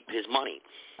to keep his money.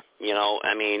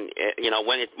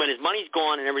 When his money's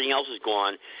gone and everything else is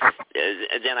gone,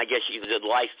 then I guess the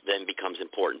life then becomes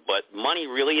important. But money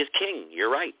really is king.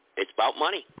 You're right. It's about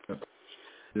money.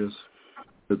 Yes.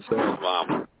 It's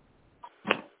wow.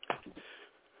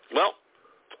 Well,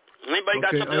 anybody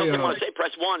got something else they want to say?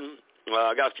 Press 1.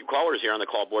 I got a few callers here on the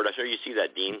call board. I'm sure you see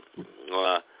that, Dean.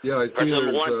 Yeah, I see. Press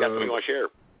number 1. Got something you want to share?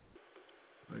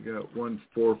 I got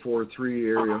 1443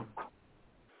 area.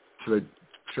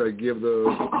 Should I give the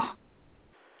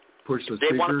push the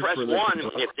speaker? They want to press 1.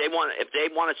 If they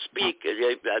want to speak,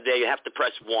 they have to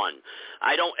press 1.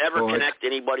 I don't ever connect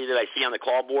anybody that I see on the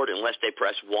call board unless they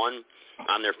press 1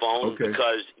 on their phone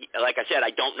because, like I said, I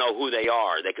don't know who they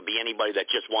are. They could be anybody that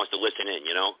just wants to listen in.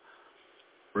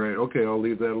 Right. Okay, I'll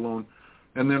leave that alone.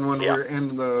 And then when we're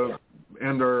end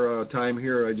our time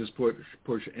here, I just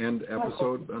push end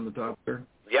episode on the top there.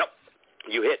 Yep.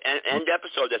 You hit end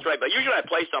episode. That's right. But usually I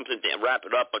play something to wrap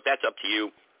it up, but that's up to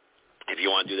you if you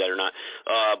want to do that or not.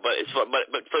 But for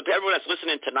everyone that's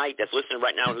listening tonight, that's listening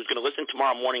right now, who's going to listen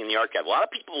tomorrow morning in the archive, a lot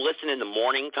of people listen in the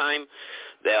morning time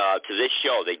to this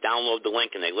show. They download the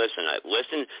link and they listen.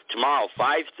 Listen tomorrow,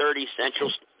 5:30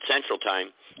 Central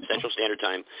Standard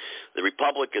Time. The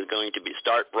Republic is going to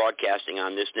start broadcasting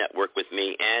on this network with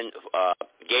me and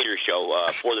Gator Show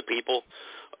for the people,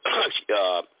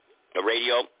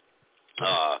 radio.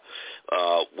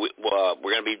 We're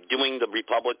going to be doing the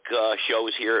Republic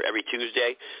shows here every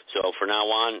Tuesday. So from now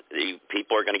on, the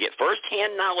people are going to get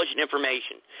firsthand knowledge and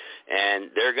information, and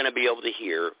they're going to be able to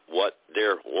hear what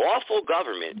their lawful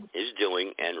government is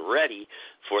doing and ready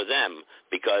for them.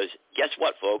 Because guess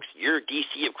what, folks? Your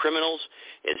DC of criminals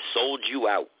has sold you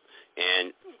out,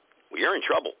 and you're in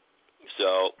trouble.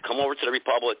 So come over to the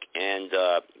Republic and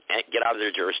get out of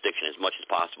their jurisdiction as much as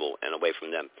possible and away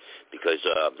from them, because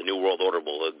the New World Order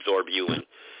will absorb you, and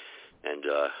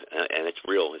it's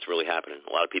real. It's really happening.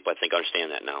 A lot of people, I think,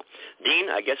 understand that now. Dean,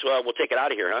 I guess we'll take it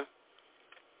out of here, huh?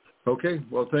 Okay.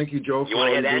 Well, thank you, Joe. You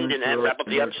want to hit end and wrap up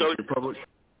the episode? Republic.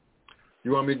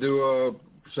 You want me to do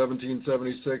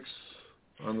 1776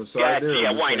 on the side there?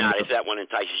 Yeah, why not? If that one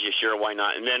entices you, sure, why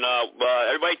not? And then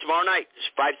everybody tomorrow night,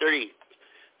 5:30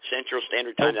 Central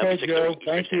Standard Time. Okay, Joe.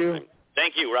 Thank you.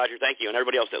 Thank you, Roger. Thank you, and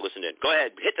everybody else that listened in. Go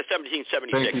ahead. Hit the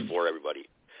 1776 for everybody.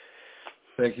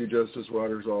 Thank you, Justice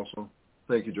Waters, also.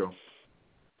 Thank you, Joe.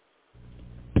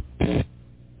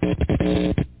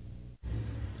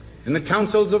 In the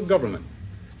councils of government,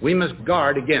 we must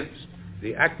guard against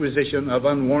the acquisition of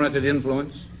unwarranted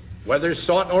influence, whether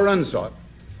sought or unsought,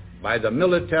 by the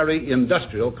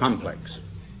military-industrial complex.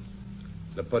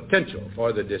 The potential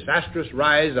for the disastrous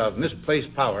rise of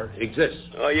misplaced power exists.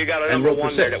 Oh, you got a number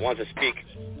one there that wants to speak.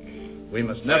 We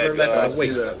must never let the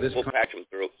waste of this. We'll patch him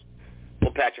through.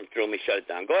 We'll patch him through. Let me shut it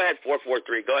down. Go ahead,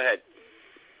 443. Go ahead.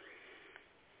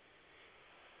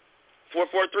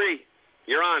 443.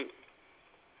 You're on.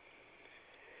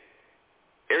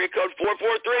 Area code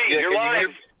 443. You're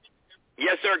live.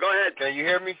 Yes, sir. Go ahead. Can you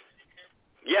hear me?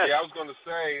 Yes. Yeah, I was going to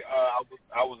say,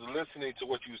 I was listening to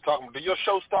what you was talking about. Did your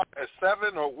show start at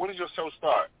 7, or when does your show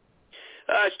start?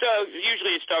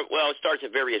 Usually it starts at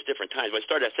various different times, but it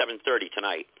started at 7:30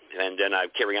 tonight, and then I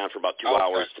carry on for about 2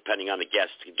 hours, depending on the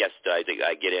guest I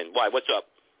get in. Why? What's up?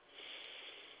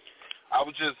 I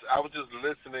was just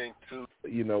listening to,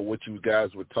 what you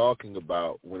guys were talking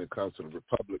about when it comes to the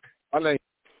Republic. And I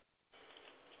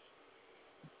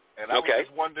was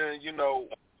just wondering,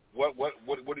 what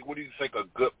do you think a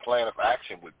good plan of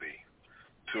action would be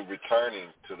to returning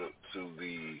to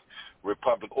the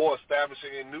Republic or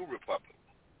establishing a new Republic?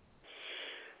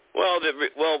 Well, a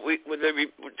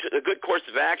good course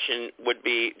of action would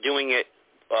be doing it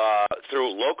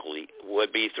through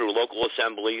local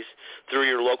assemblies, through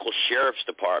your local sheriff's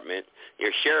department.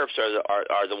 Your sheriffs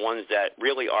are the ones that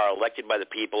really are elected by the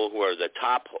people, who are the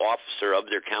top officer of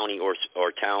their county or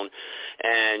town,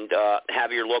 and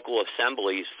have your local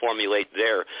assemblies formulate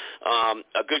there.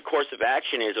 A good course of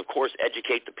action is, of course,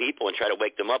 educate the people and try to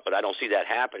wake them up, but I don't see that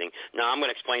happening. Now, I'm going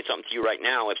to explain something to you right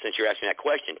now, since you're asking that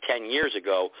question. 10 years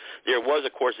ago, there was a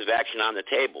course of action on the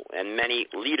table, and many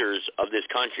leaders of this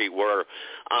country were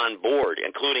on board,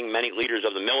 including many leaders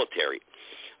of the military.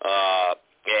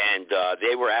 And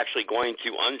they were actually going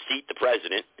to unseat the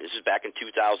president. This is back in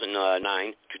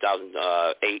 2009,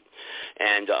 2008,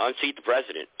 and unseat the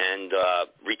president and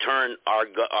return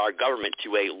our government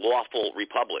to a lawful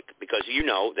republic, because you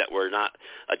know that we're not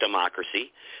a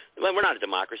democracy. Well, we're not a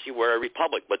democracy. We're a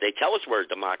republic, but they tell us we're a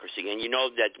democracy, and you know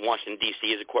that Washington, D.C.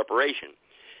 is a corporation.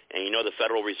 And you know the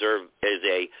Federal Reserve is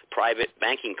a private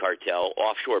banking cartel,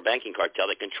 offshore banking cartel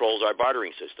that controls our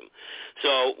bartering system.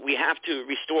 So we have to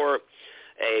restore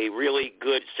a really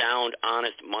good, sound,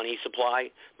 honest money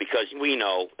supply, because we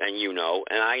know, and you know,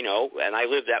 and I know, and I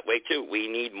live that way too. We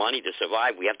need money to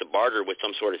survive. We have to barter with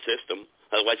some sort of system.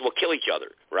 Otherwise we'll kill each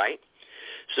other, right?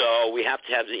 So we have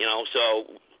to have, so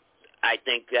I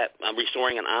think that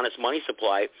restoring an honest money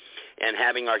supply and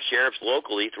having our sheriffs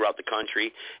locally throughout the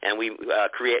country, and we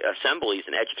create assemblies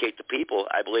and educate the people,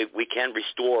 I believe we can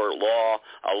restore a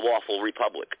lawful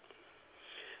republic.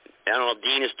 I don't know if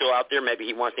Dean is still out there. Maybe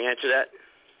he wants to answer that.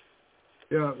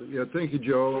 Yeah. Thank you,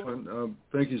 Joe, and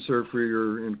thank you, sir, for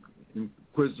your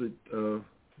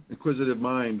inquisitive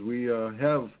mind. We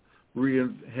have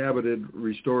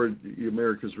restored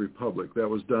America's republic. That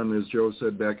was done, as Joe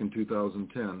said, back in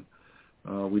 2010.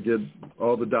 We did,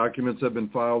 all the documents have been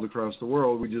filed across the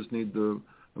world. We just need the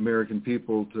American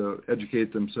people to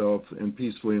educate themselves and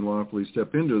peacefully and lawfully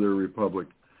step into their republic.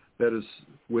 That is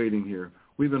waiting here.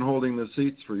 We've been holding the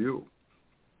seats for you,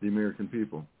 the American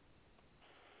people.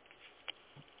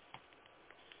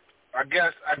 I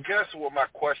guess what my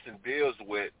question deals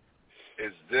with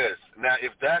is this. Now,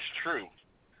 if that's true,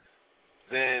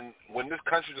 then when this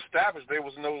country was established, there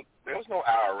was no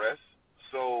IRS.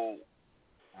 So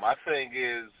my thing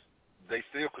is, they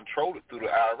still control it through the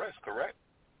IRS, correct?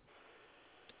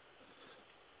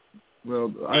 Well,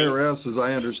 the IRS, as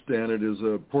I understand it, is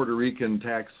a Puerto Rican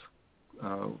tax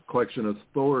collection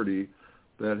authority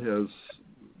that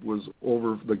was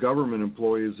over the government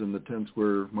employees in the 10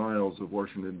 square miles of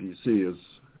Washington, D.C., is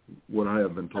what I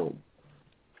have been told.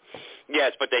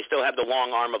 Yes, but they still have the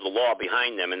long arm of the law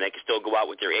behind them, and they can still go out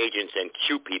with their agents and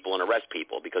shoot people and arrest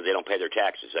people because they don't pay their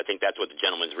taxes. I think that's what the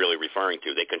gentleman's really referring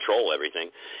to. They control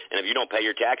everything, and if you don't pay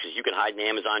your taxes, you can hide in the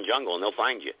Amazon jungle, and they'll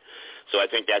find you. So I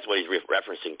think that's what he's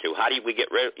referencing to. How do we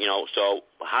get rid, so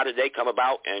how did they come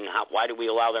about, and why do we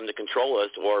allow them to control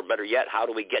us, or better yet, how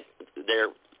do we get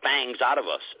their fangs out of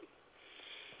us?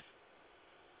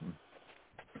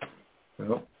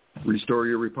 Well, restore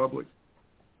your republic.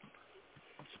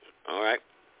 All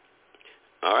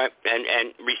right,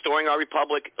 and restoring our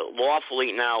republic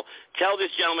lawfully. Now, tell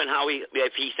this gentleman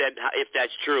if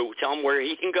that's true, tell him where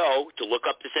he can go to look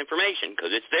up this information,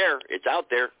 because it's there, it's out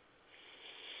there.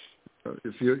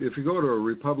 If you go to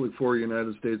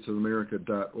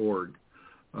republicforunitedstatesofamerica.org,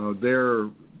 there,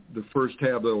 the first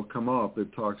tab that will come up,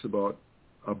 it talks about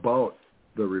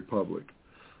the Republic.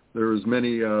 There's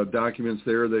many documents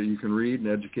there that you can read and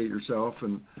educate yourself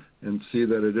and see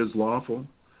that it is lawful.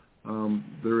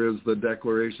 There is the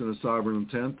Declaration of Sovereign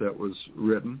Intent that was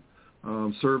written,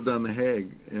 served on The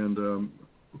Hague and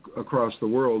across the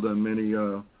world on many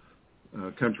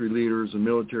country leaders and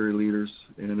military leaders.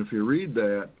 And if you read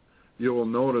that, you will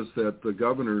notice that the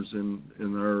governors in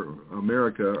our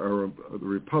America are the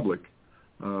Republic.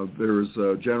 There's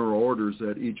general orders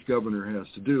that each governor has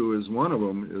to do. Is one of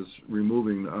them is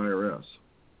removing the IRS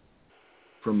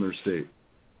from their state.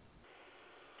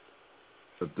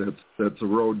 But that's a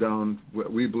road down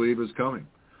what we believe is coming.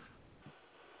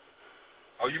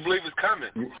 Oh, you believe it's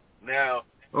coming? Now,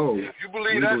 if you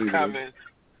believe that's coming,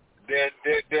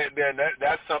 then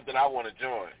that's something I want to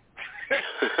join.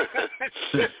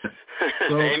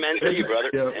 So, amen to you, brother.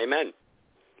 Yeah, amen.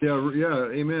 Yeah,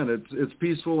 amen. It's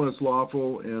peaceful, it's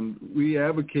lawful, and we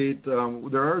advocate. There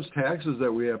are taxes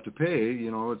that we have to pay.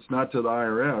 You know, it's not to the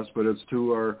IRS, but it's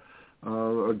to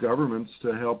our governments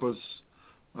to help us,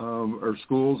 our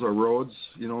schools, our roads.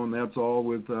 You know, and that's all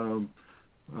with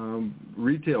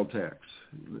retail tax.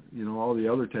 You know, all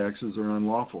the other taxes are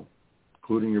unlawful,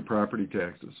 including your property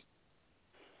taxes.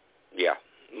 Yeah,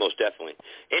 most definitely.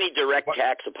 Any direct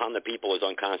tax upon the people is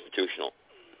unconstitutional.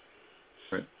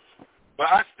 Right. But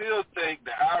I still think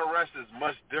the IRS is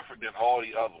much different than all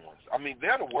the other ones. I mean,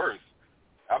 they're the worst.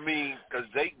 I mean, because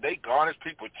they garnish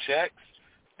people checks.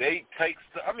 They take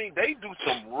I mean, they do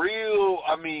some real,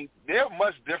 I mean, they're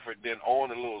much different than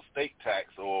owning a little state tax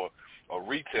or a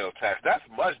retail tax. That's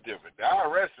much different. The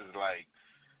IRS is like,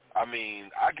 I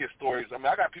mean, I get stories. I mean,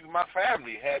 I got people in my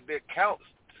family had their accounts.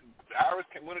 The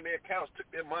IRS went in their accounts,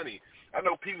 took their money. I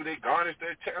know people, they garnished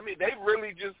their check. I mean, they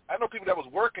really just, I know people that was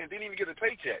working didn't even get a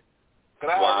paycheck.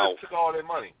 Because IRS took all their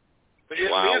money. But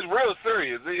it's real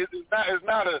serious. It's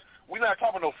not we're not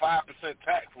talking no 5%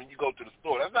 tax when you go to the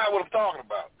store. That's not what I'm talking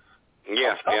about.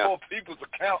 Yeah, I'm talking about people's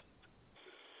accounts.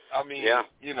 I mean,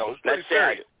 you know, it's pretty That's sad.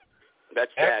 serious.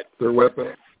 That's sad. They're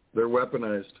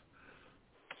weaponized.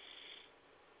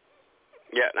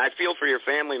 Yeah, and I feel for your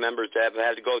family members that have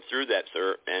had to go through that,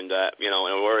 sir, and you know,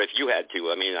 or if you had to.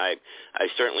 I mean, I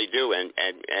certainly do,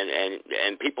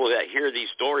 and people that hear these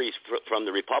stories from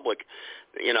the Republic,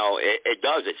 you know,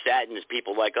 it saddens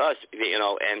people like us, you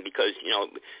know, and because, you know,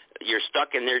 you're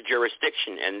stuck in their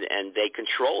jurisdiction and they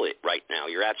control it right now.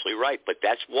 You're absolutely right, but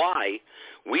that's why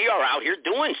we are out here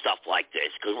doing stuff like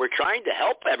this, because we're trying to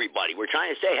help everybody. We're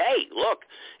trying to say, hey, look,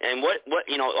 and what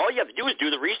you know, all you have to do is do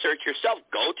the research yourself.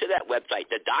 Go to that website.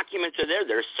 The documents are there.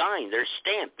 They're signed. They're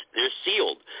stamped. They're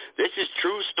sealed. This is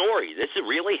true story. This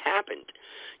really happened.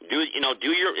 Do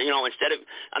your, you know, instead of,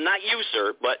 I'm not you,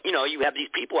 sir, but, you know, you have these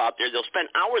people out there, they'll spend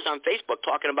hours on Facebook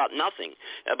talking about nothing,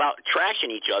 about trashing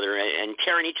each other and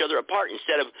tearing each other apart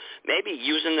instead of maybe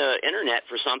using the internet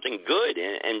for something good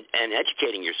and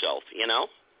educating yourself, you know?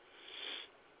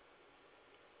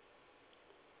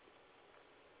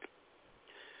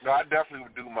 No, I definitely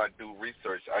would do my due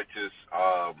research. I just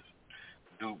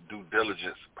do due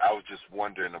diligence. I was just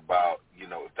wondering about, you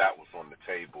know, if that was on the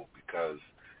table, because,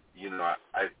 you know,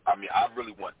 I mean, I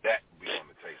really want that to be on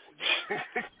the table.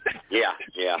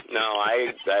 Yeah. No,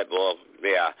 well,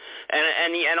 yeah.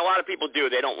 And a lot of people do.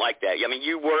 They don't like that. I mean,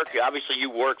 obviously you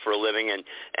work for a living,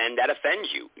 and that offends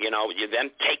you. You know,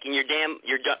 them taking your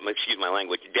excuse my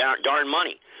language, darn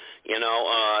money. You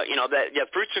know, that the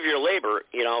fruits of your labor,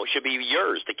 you know, should be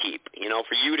yours to keep, you know,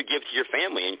 for you to give to your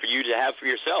family and for you to have for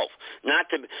yourself, not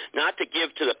to give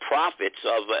to the profits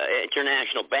of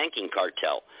international banking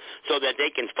cartel, so that they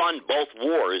can fund both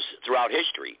wars throughout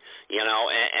history, you know,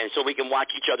 and so we can watch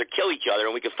each other kill each other,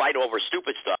 and we can fight over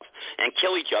stupid stuff and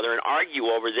kill each other and argue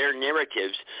over their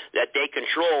narratives that they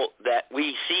control, that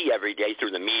we see every day through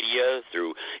the media,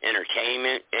 through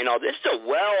entertainment. You know, this is a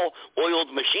well-oiled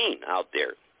machine out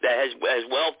there that has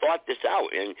well thought this out,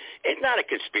 and it's not a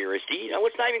conspiracy. You know,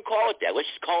 let's not even call it that. Let's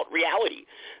just call it reality.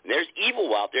 There's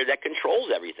evil out there that controls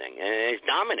everything, and it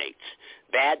dominates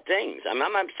bad things. I'm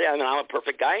not saying I'm a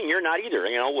perfect guy, and you're not either.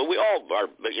 You know, we all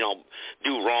are, you know,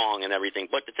 do wrong and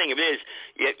everything. But the thing of it is,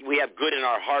 we have good in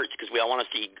our hearts because we all want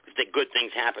to see good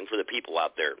things happen for the people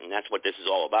out there, and that's what this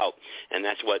is all about. And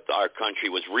that's what our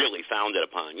country was really founded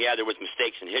upon. Yeah, there was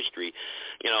mistakes in history.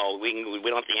 You know, we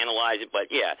don't have to analyze it, but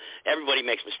yeah, everybody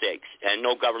makes mistakes, and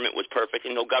no government was perfect,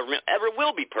 and no government ever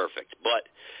will be perfect.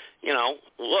 But you know,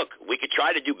 look, we could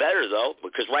try to do better, though,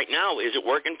 because right now, is it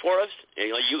working for us? You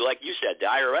know, like you said, the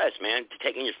IRS, man,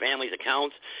 taking your family's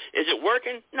accounts. Is it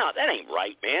working? No, that ain't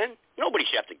right, man. Nobody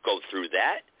should have to go through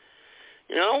that.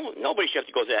 You know, nobody should have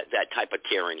to go through that type of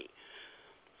tyranny.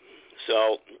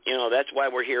 So, that's why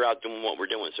we're here out doing what we're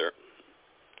doing, sir.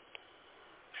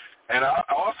 And I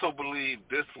also believe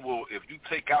this will, if you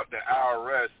take out the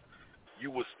IRS,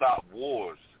 you will stop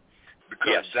wars.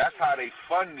 Because that's how they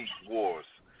fund these wars.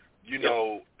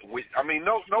 No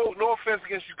offense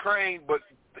against Ukraine, but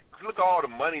look at all the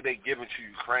money they giving to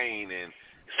Ukraine and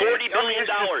 $40 billion.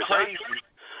 Crazy.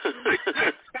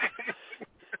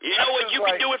 You know what you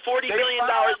can do with $40 billion?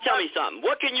 Tell me something.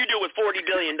 What can you do with $40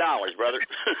 billion, brother?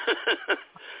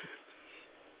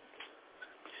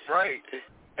 Right.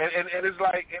 And it's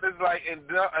like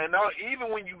now even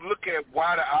when you look at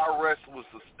why the IRS was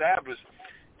established,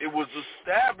 it was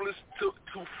established to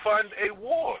fund a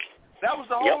war. That was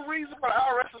the whole reason why the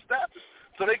IRS was established,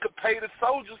 so they could pay the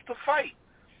soldiers to fight.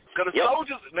 Because the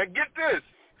soldiers, now get this,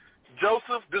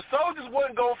 Joseph, the soldiers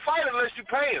wasn't going to fight unless you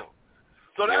pay them.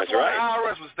 So that's why the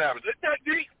IRS was established. Isn't that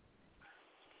deep?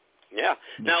 Yeah.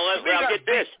 Now get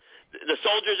this. The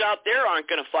soldiers out there aren't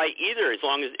going to fight either as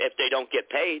long as if they don't get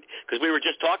paid, because we were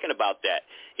just talking about that.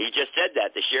 He just said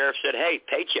that. The sheriff said, hey,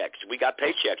 paychecks. We got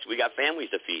paychecks. We got families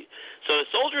to feed. So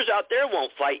the soldiers out there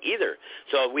won't fight either.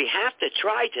 So we have to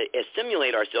try to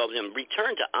assimilate ourselves and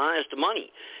return to honest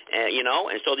money, and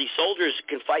so these soldiers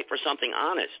can fight for something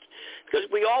honest. Because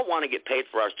we all want to get paid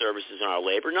for our services and our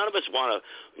labor. None of us want to,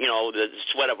 the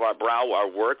sweat of our brow, our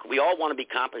work. We all want to be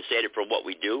compensated for what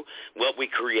we do, what we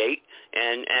create,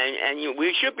 and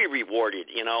we should be rewarded,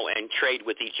 and trade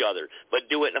with each other, but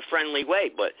do it in a friendly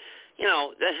way. But,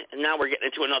 now we're getting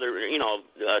into another,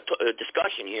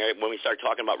 discussion here when we start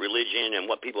talking about religion and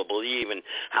what people believe and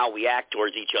how we act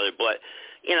towards each other. But,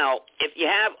 if you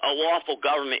have a lawful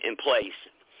government in place,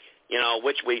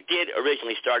 which we did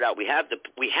originally start out. We have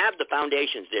the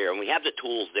foundations there, and we have the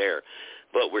tools there,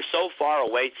 but we're so far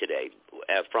away today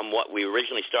from what we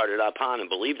originally started upon and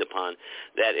believed upon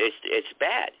that it's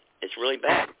bad. It's really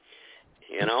bad.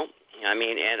 And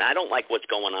I don't like what's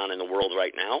going on in the world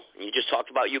right now. You just talked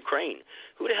about Ukraine.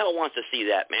 Who the hell wants to see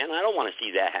that, man? I don't want to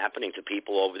see that happening to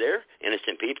people over there,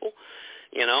 innocent people.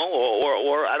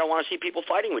 Or I don't want to see people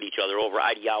fighting with each other over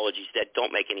ideologies that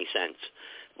don't make any sense.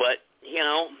 But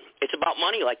it's about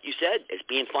money, like you said. It's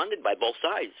being funded by both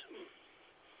sides.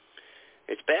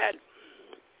 It's bad.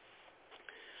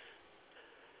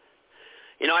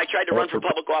 I tried to run for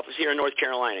public office here in North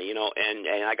Carolina, and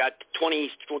I got 24%,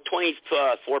 25% of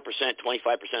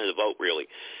the vote, really.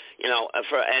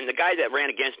 And the guy that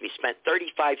ran against me spent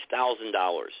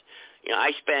 $35,000.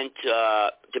 I spent,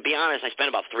 to be honest,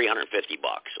 about $350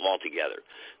 altogether.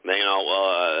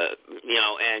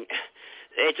 And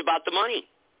it's about the money.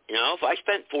 If I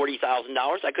spent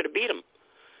 $40,000, I could have beat him.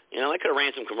 I could have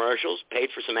ran some commercials,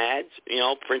 paid for some ads,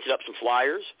 printed up some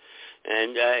flyers,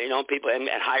 and people, and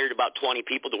hired about 20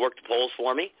 people to work the polls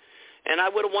for me, and I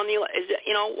would have won the.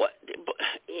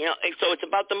 So it's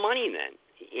about the money then.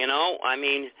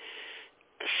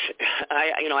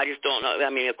 I just don't know.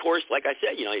 Of course, like I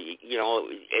said,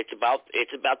 it's about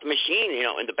the machine,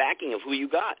 and the backing of who you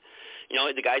got.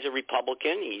 The guy's a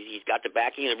Republican. He's got the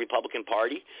backing of the Republican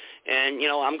Party, and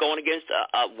I'm going against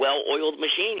a well-oiled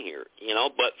machine here.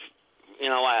 But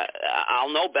I'll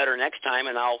know better next time,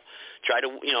 and I'll try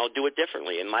to do it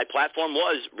differently. And my platform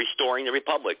was restoring the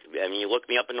republic. You look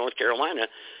me up in North Carolina.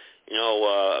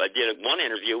 I did one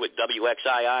interview with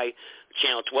WXII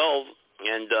Channel 12.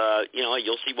 And,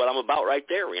 you'll see what I'm about right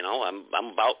there.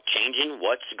 I'm about changing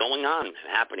what's going on,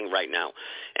 happening right now.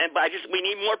 But we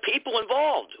need more people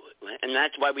involved. And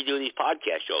that's why we do these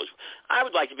podcast shows. I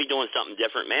would like to be doing something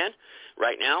different, man,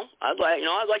 right now. I'd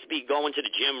like to be going to the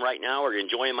gym right now or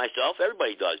enjoying myself.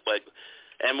 Everybody does.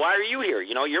 And why are you here?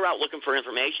 You're out looking for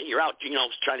information. You're out,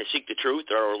 trying to seek the truth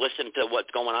or listen to what's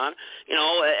going on.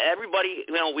 Everybody,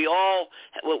 we all,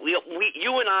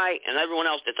 you and I and everyone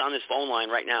else that's on this phone line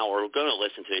right now or going to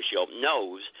listen to this show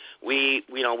knows we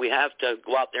have to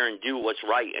go out there and do what's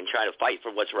right and try to fight for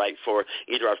what's right for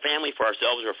either our family, for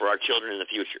ourselves, or for our children in the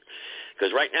future.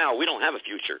 Because right now we don't have a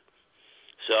future.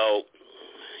 So,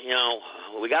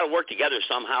 we got to work together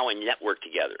somehow and network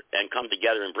together and come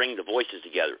together and bring the voices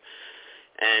together.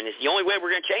 And it's the only way we're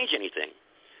going to change anything.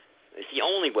 It's the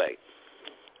only way.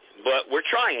 But we're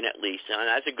trying at least, and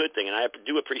that's a good thing. And I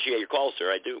do appreciate your call,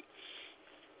 sir. I do.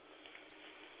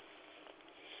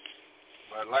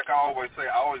 But like I always say,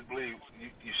 I always believe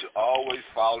you should always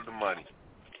follow the money.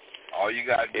 All you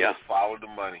got to do is follow the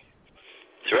money.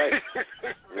 That's right.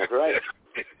 That's right.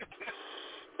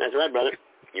 That's right, brother.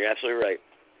 You're absolutely right.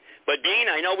 But Dean,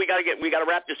 I know we got to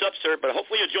wrap this up, sir. But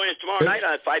hopefully you'll join us tomorrow night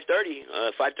at 5:30.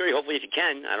 5:30. Hopefully, if you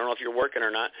can. I don't know if you're working or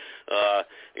not.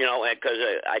 Because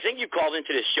I think you called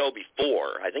into this show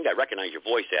before. I think I recognize your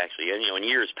voice actually. In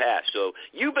years past. So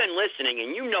you've been listening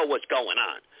and you know what's going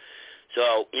on.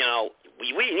 So,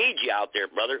 we need you out there,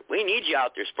 brother. We need you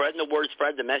out there spreading the word,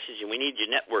 spread the message, and we need you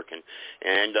networking.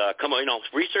 And come on,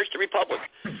 research the Republic.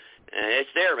 It's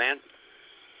there, man.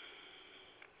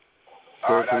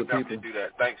 All right, I'll definitely do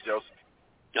that. Thanks, Joseph.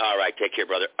 All right, take care,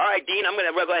 brother. All right, Dean, I'm going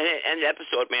to go ahead and end the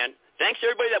episode, man. Thanks to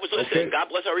everybody that was listening. Okay. God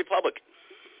bless our Republic.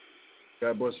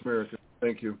 God bless America.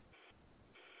 Thank you.